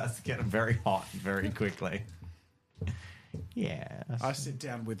notice it starts to get very hot very quickly. Yes. I sit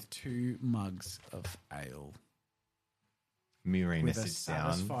down with 2 mugs of ale. Murina With a sits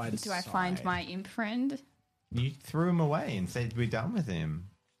down. satisfied Do I find sigh. my imp friend? You threw him away and said we're done with him.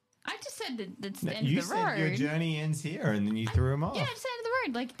 I just said that that's the No, end you of the said road. your journey ends here, and then you threw him off. Yeah, it's the end of the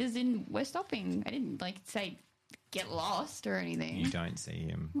road. Like, as in, we're stopping. I didn't, like, say get lost or anything. You don't see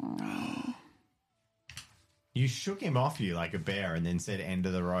him. You shook him off you like a bear and then said end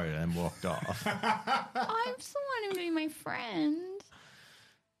of the road and walked off. I still want him to be my friend.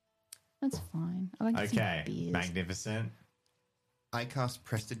 That's fine. I like Okay, some beers. magnificent. I cast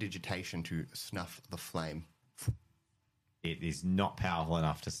Prestidigitation to snuff the flame. It is not powerful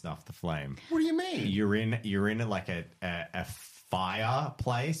enough to snuff the flame. What do you mean? You're in like a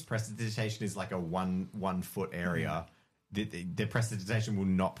fireplace. Prestidigitation is like a one foot area. The prestidigitation will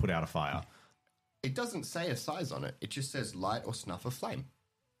not put out a fire. It doesn't say a size on it. It just says light or snuff a flame.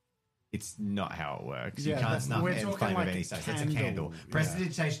 It's not how it works. Yeah, you can't that's- snuff we're a talking flame like of any a size. That's a candle, candle. yeah.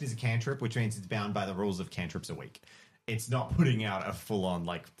 Prestidigitation is a cantrip, which means it's bound by the rules of cantrips a week. It's not putting out a full-on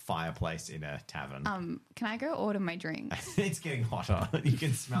like fireplace in a tavern. Can I go order my drink? It's getting hotter. You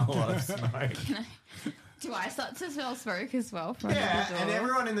can smell a lot of smoke. Do I start to smell smoke as well? From Yeah, the door? and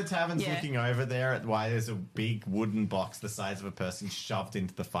everyone in the tavern's Yeah. looking over there at why there's a big wooden box the size of a person shoved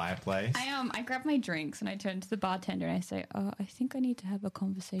into the fireplace. I grab my drinks and I turn to the bartender and I say, I think I need to have a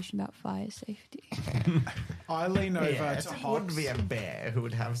conversation about fire safety. I lean over Yes, to it wouldn't Hobbs. be a bear who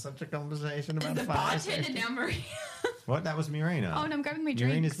would have such a conversation about The fire bartender safety. now, Maria. What? That was Murena. Oh, and I'm grabbing my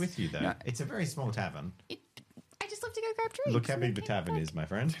Murena's drinks. with you, though. No. It's a very small tavern. I just love to go grab drinks. Look how and big the I came tavern back. is, my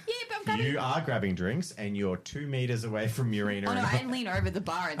friend. Yeah, but I'm grabbing... You are grabbing drinks, and you're 2 meters away from Murena. Oh, no, and I lean over the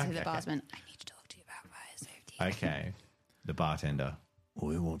bar and say to the Okay. barman, I need to talk to you about fire safety. Okay. The bartender.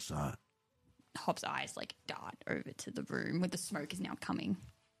 Oi, what's that? Hobbs' eyes like dart over to the room where the smoke is now coming.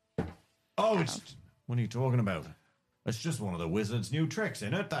 Oh, what are you talking about? It's just one of the wizard's new tricks,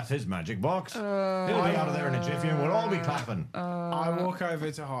 isn't it? That's his magic box. He'll be out of there in a jiffy and we'll all be clapping. I walk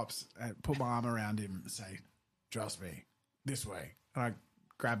over to Hobbs and put my arm around him and say, "Trust me, this way." And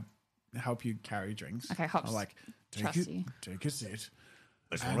I help you carry drinks. Okay, Hobbs, I'm like, trust you. take a sit.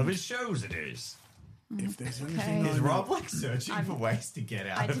 It's one of his shows, it is. If there's anything Okay. Is I know- Rob like searching for ways to get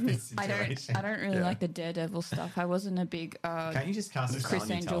out of this situation? I don't really like the daredevil stuff. I wasn't a big Can't you just cast a spell Chris and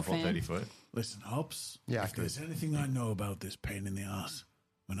you Angel teleport fan. 30 foot? Listen, Hobbs. Yeah, I if there's anything I know about this pain in the ass,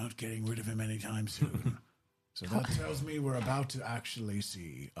 we're not getting rid of him anytime soon. So that tells me we're about to actually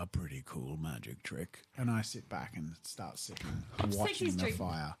see a pretty cool magic trick. And I sit back and start sipping, like watching he's the drinking.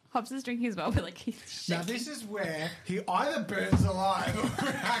 fire. Hobbs is drinking as well, but like he's Now shaking. this is where he either burns alive or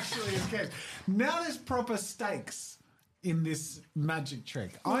actually escapes. Now there's proper stakes in this magic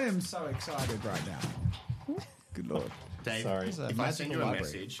trick. I am so excited right now. Good lord. Dave, Sorry. It's a if I send magical you a library.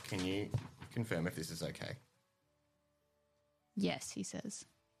 message, can you confirm if this is okay? Yes, he says.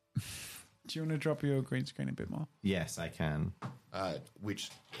 Do you want to drop your green screen a bit more? Yes, I can.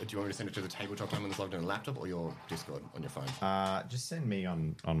 Which do you want me to send it to the tabletop time when it's logged in a laptop or your Discord on your phone? Just send me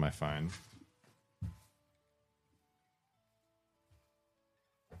on my phone.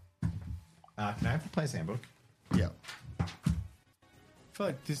 Can I have the player's handbook? Yeah. I feel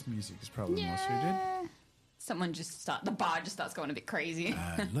like this music is probably more suited. Yeah. Someone the bar just starts going a bit crazy.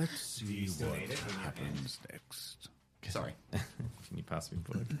 Let's see still what need it in your happens next. Sorry. Can you pass me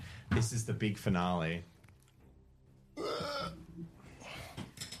the book? This is the big finale.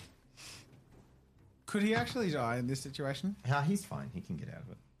 Could he actually die in this situation? He's fine. He can get out of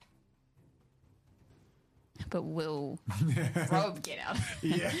it. But will Rob get out?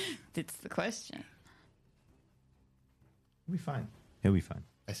 Yeah. That's the question. He'll be fine. He'll be fine.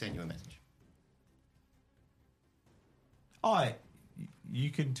 I sent you a message. You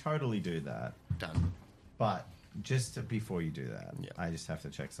can totally do that. Done. But before you do that, Yeah. I just have to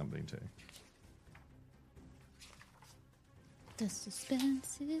check something too. The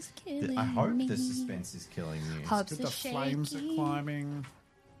suspense is killing I hope me. the suspense is killing you. Hobbs The is flames are shaking. climbing.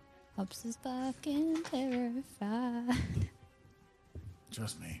 Hobbs is fucking terrified.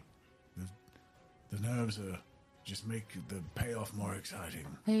 Trust me, the nerves are just make the payoff more exciting.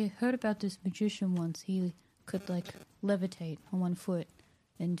 I heard about this magician once. He could like levitate on one foot,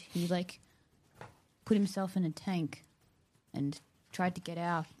 and he like put himself in a tank and tried to get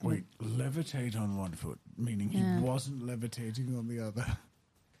out. Wait, levitate on one foot, meaning he wasn't levitating on the other.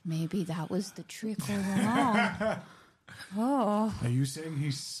 Maybe that was the trick all along. Oh, Are you saying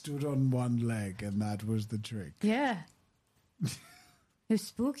he stood on one leg and that was the trick? yeah. It was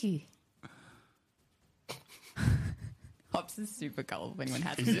spooky. Hobbs is super gullible when anyone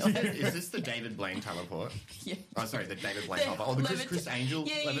has to Is feel this, it. is this the David Blaine teleport? Yeah. Oh, sorry, the David Blaine hopper. Oh, the Chris Angel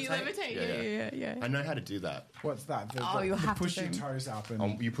Yeah, levitate? you levitate. Yeah. I know how to do that. What's that? You'll have to push your zoom. toes up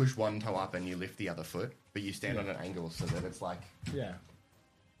and You push one toe up and you lift the other foot, but you stand on an angle so that it's like... yeah,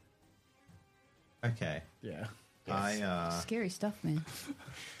 Okay. yeah. Scary stuff, man.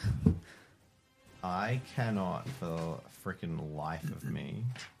 I cannot, for the freaking life of me,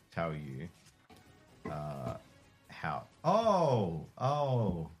 tell you how. Oh.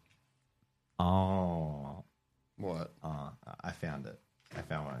 What? I found it. I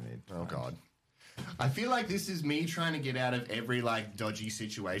found what I need. Oh, God. I feel like this is me trying to get out of every, like, dodgy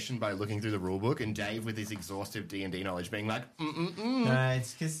situation by looking through the rulebook, and Dave with his exhaustive D&D knowledge being like, No,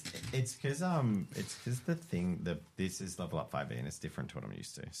 it's because this is level up 5e and it's different to what I'm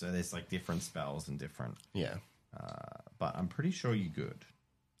used to. So there's like different spells and different. Yeah. But I'm pretty sure you're good.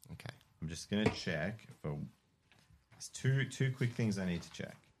 Okay. I'm just gonna check for. There's two quick things I need to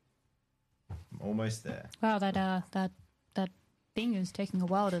check. I'm almost there. Wow, that thing is taking a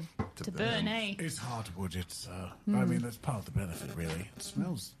while to burn, eh? It's hardwood. It's, I mean, that's part of the benefit, really. It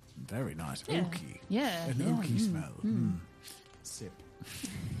smells very nice. Yeah. Oaky. Yeah. An yeah. oaky smell. Mm. Sip.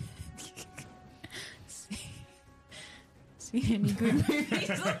 Seen any good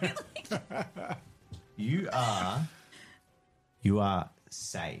movies? You are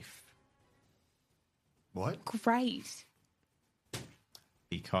safe What? Great.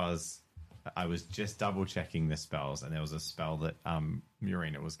 because I was just double checking the spells, and there was a spell that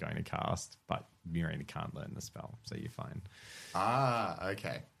Murina was going to cast, but Murina can't learn the spell, so you're fine. Ah,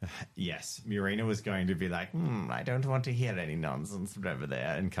 okay. Yes, Murina was going to be like, I don't want to hear any nonsense from over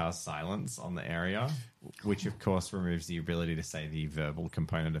there, and cast silence on the area, which of course removes the ability to say the verbal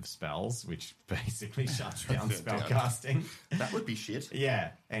component of spells, which basically shuts down spell casting. That would be shit.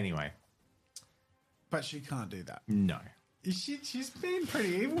 Yeah, anyway, But she can't do that. no. She's being pretty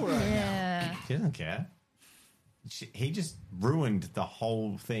evil right now. Yeah. She doesn't care. He just ruined the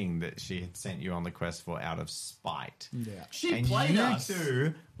whole thing that she had sent you on the quest for out of spite. Yeah. She And played you us.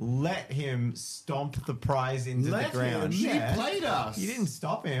 two let him stomp the prize into Let the ground. him? She played us. You didn't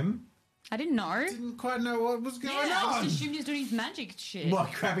stop him. I didn't know. Didn't quite know what was going Yeah, I on. just assumed he was doing his magic shit.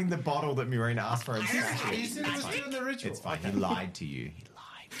 What, grabbing the bottle that Murina asked for? You said he was doing the ritual. It's fine. He lied to you. He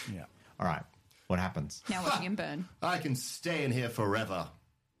lied. Yeah. All right. What happens? Now watching him burn. I can stay in here forever.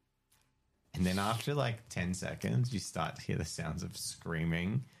 And then after like 10 seconds, you start to hear the sounds of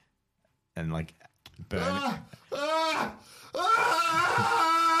screaming and like burning.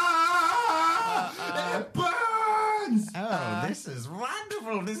 It burns! Oh, this is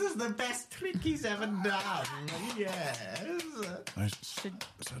wonderful. This is the best trick he's ever done. Yes. I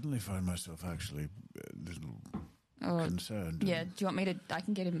suddenly find myself actually a little concerned. Yeah, do you want me to? I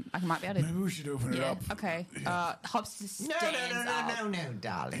can get him. I might be able to. Maybe we should open it Yeah. up. Okay. Hops just No, stands up. no,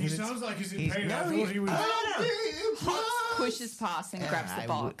 darling. He sounds like he's in he's- pain. no, I thought he was. Hops pushes past and grabs the I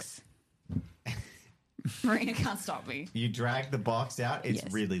box. Marina can't stop me. You drag the box out. It's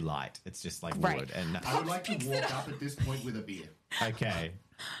Yes. really light. It's just like Right. wood. And I would like to walk up at this point with a beer. okay,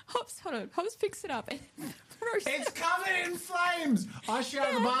 Hops, hold on. Hops picks it up and throws It's covered in flames. I shout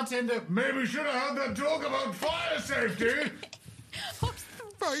at the bartender. Maybe we should have had that talk about fire safety. Hops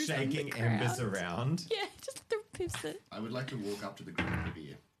throws it on the shaking embers ground. around. Yeah, just piss it. I would like to walk up to the group with a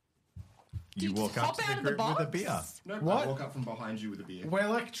beer. You you walk just up hop to out the of the group with a box? beer. No, What? I walk up from behind you with a beer. We're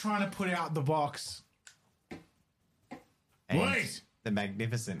like trying to put out the box. And Wait. the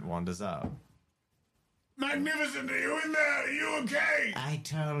Magnificent wanders up. Magnificent, are you in there? Are you okay? I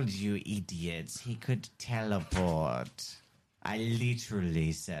told you, idiots, he could teleport. I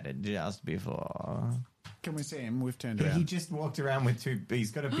literally said it just before. Can we see him? We've turned He around. just walked around with two.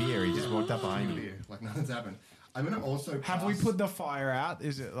 He's got a beer. He just walked up behind you. Beer, like nothing's happened. I'm going to also Have we pass- put the fire out?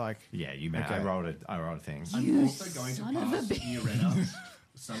 Is it like... Yeah, you man. Okay. I rolled it. I rolled a thing. I'm also going to son of a pass bitch. Murena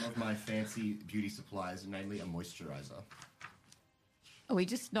some of my fancy beauty supplies, namely a moisturizer. Are we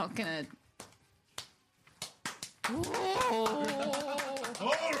just not gonna? All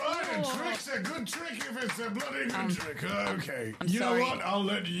right, a trick's a good trick if it's a bloody good trick. Okay. I'm You sorry. know what? I'll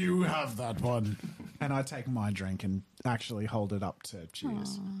let you have that one. And I take my drink and actually hold it up to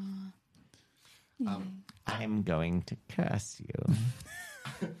cheers. I'm going to curse you.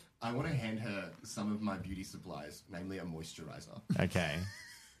 I want to hand her some of my beauty supplies, namely a moisturizer. Okay.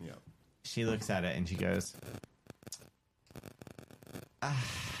 Yeah. She looks at it and she goes,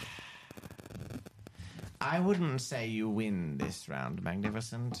 I wouldn't say you win this round,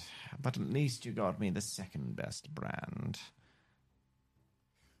 Magnificent, but at least you got me the second best brand.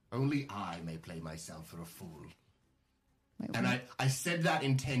 Only I may play myself for a fool. Wait, And I said that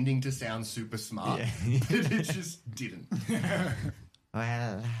intending to sound super smart, but it just didn't.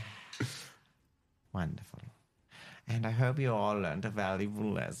 Well, wonderful. And I hope you all learned a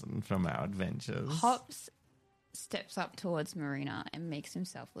valuable lesson from our adventures. Hops steps up towards Marina and makes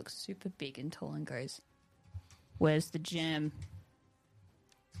himself look super big and tall and goes, "Where's the gem?"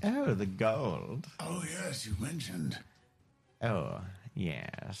 "Oh, the gold. Oh, yes, you mentioned. Oh,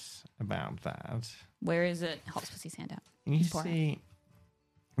 yes, about that. Where is it? Hops puts his hand out. You Pour out. see,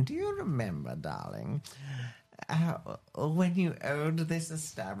 do you remember, darling, when you owed this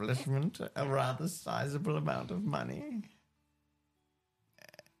establishment a rather sizable amount of money?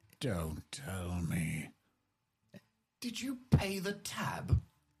 Don't tell me. Did you pay the tab?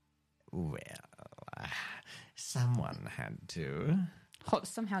 Well, someone had to. Hops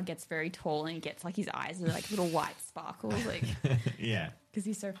somehow gets very tall and he gets like his eyes are like little white sparkles, like Yeah. because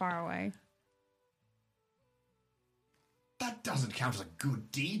he's so far away. That doesn't count as a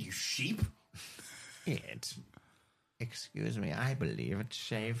good deed, you sheep. Excuse me, I believe it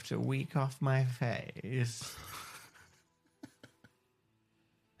shaved a week off my face.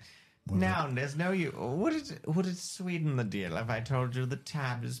 Now, there's no you. Would it sweeten the deal if I told you the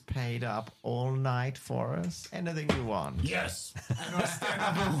tab is paid up all night for us? Anything you want. Yes. And I stand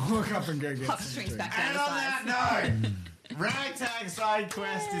up and walk up and go get Hops some streams drink. back down And the on sides. that note, Ragtag side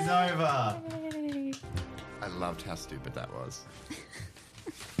quest is over. I loved how stupid that was.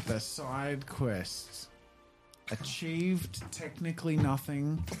 The side quests achieved technically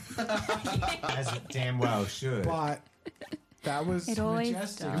nothing, As it damn well should. but that was It always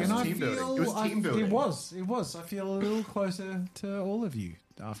majestic. does. And I team building. feel It was team building. It was. I feel a little closer to all of you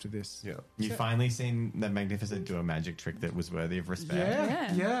after this. Yeah. You finally seen the Magnificent do a magic trick that was worthy of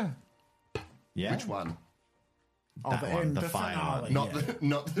respect. Yeah. Yeah? Which one? Oh, That the one, end, the the final finale. one.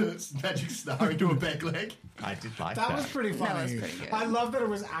 Not the magic star into a peg leg. I did like That that. was pretty funny. was pretty good. I love that it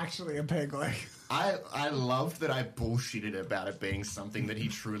was actually a peg leg. I loved that I bullshitted about it being something that he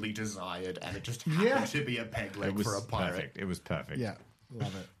truly desired, and it just happened Yeah. to be a peg leg It was for a pirate. perfect. It was perfect. Yeah,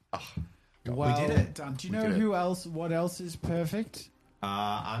 love it. God. Well We did it. done. Do you We know did it. who else? What else is perfect?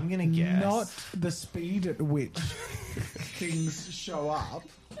 I'm going to guess. Not the speed at which things show up,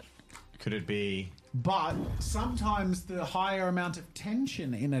 Could it be... but sometimes the higher amount of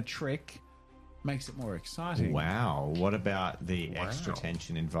tension in a trick makes it more exciting. Wow. What about the extra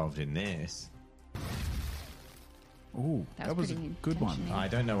tension involved in this? Ooh, that was a pretty good one. tension-y. I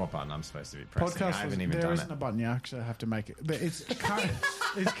don't know what button I'm supposed to be pressing. I haven't even there done isn't it. a button. You actually have to make it. It's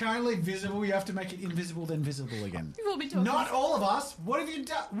it's currently visible. You have to make it invisible, then visible again. We've all been talking. Not all of us. What have you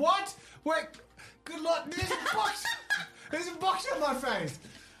done? What? Wait. Good luck. There's a box. There's a box on my face.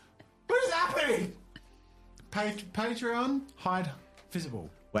 What is happening? Patreon, hide, visible.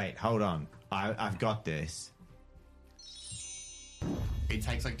 Wait, hold on. I've got this. It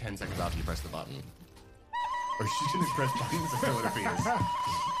takes like 10 seconds after you press the button. Or you shouldn't press buttons until it appears.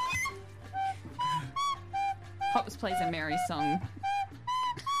 Hops plays a merry song.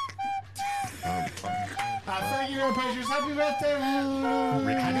 Thank you, patrons. Happy birthday,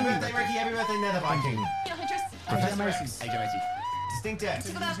 Happy birthday, Ricky. Happy birthday, Nether Viking. Professor Macy. AJ Macy. Distinct X.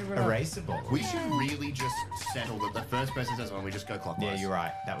 Erasable. We should really just settle that the first person says one, we just go clockwise. Yeah, you're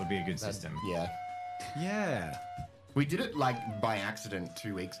right. That would be a good system. Yeah. Yeah. We did it like by accident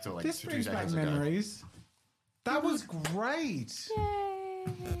 2 weeks to like This 2 brings back seconds ago. memories. That was great.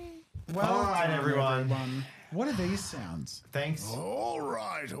 Well All right, done, everyone. What are these sounds? Thanks. All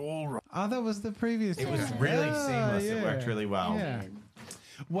right, all right. Oh, that was the previous. It was one. really Yeah, seamless. yeah. It worked really well. Yeah.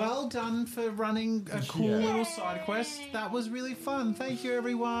 Well done for running a cool little side quest. That was really fun. Thank you,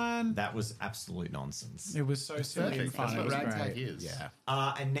 everyone. That was absolute nonsense. It was so silly and Perfect. fun. That's It what was Ragtag great. is. Yeah.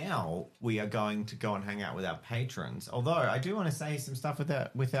 And now we are going to go and hang out with our patrons. Although I do want to say some stuff with our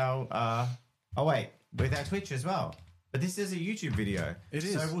with our Twitch as well. But this is a YouTube video. It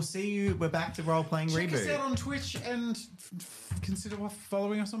is. So we'll see you. We're back to role playing Check us reboot. out on Twitch and consider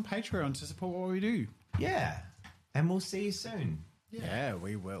following us on Patreon to support what we do. Yeah, and we'll see you soon. Yeah,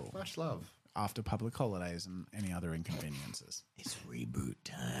 we will. Much love. After public holidays and any other inconveniences. It's reboot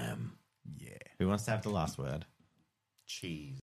time. Yeah. Who wants to have the last word? Cheese.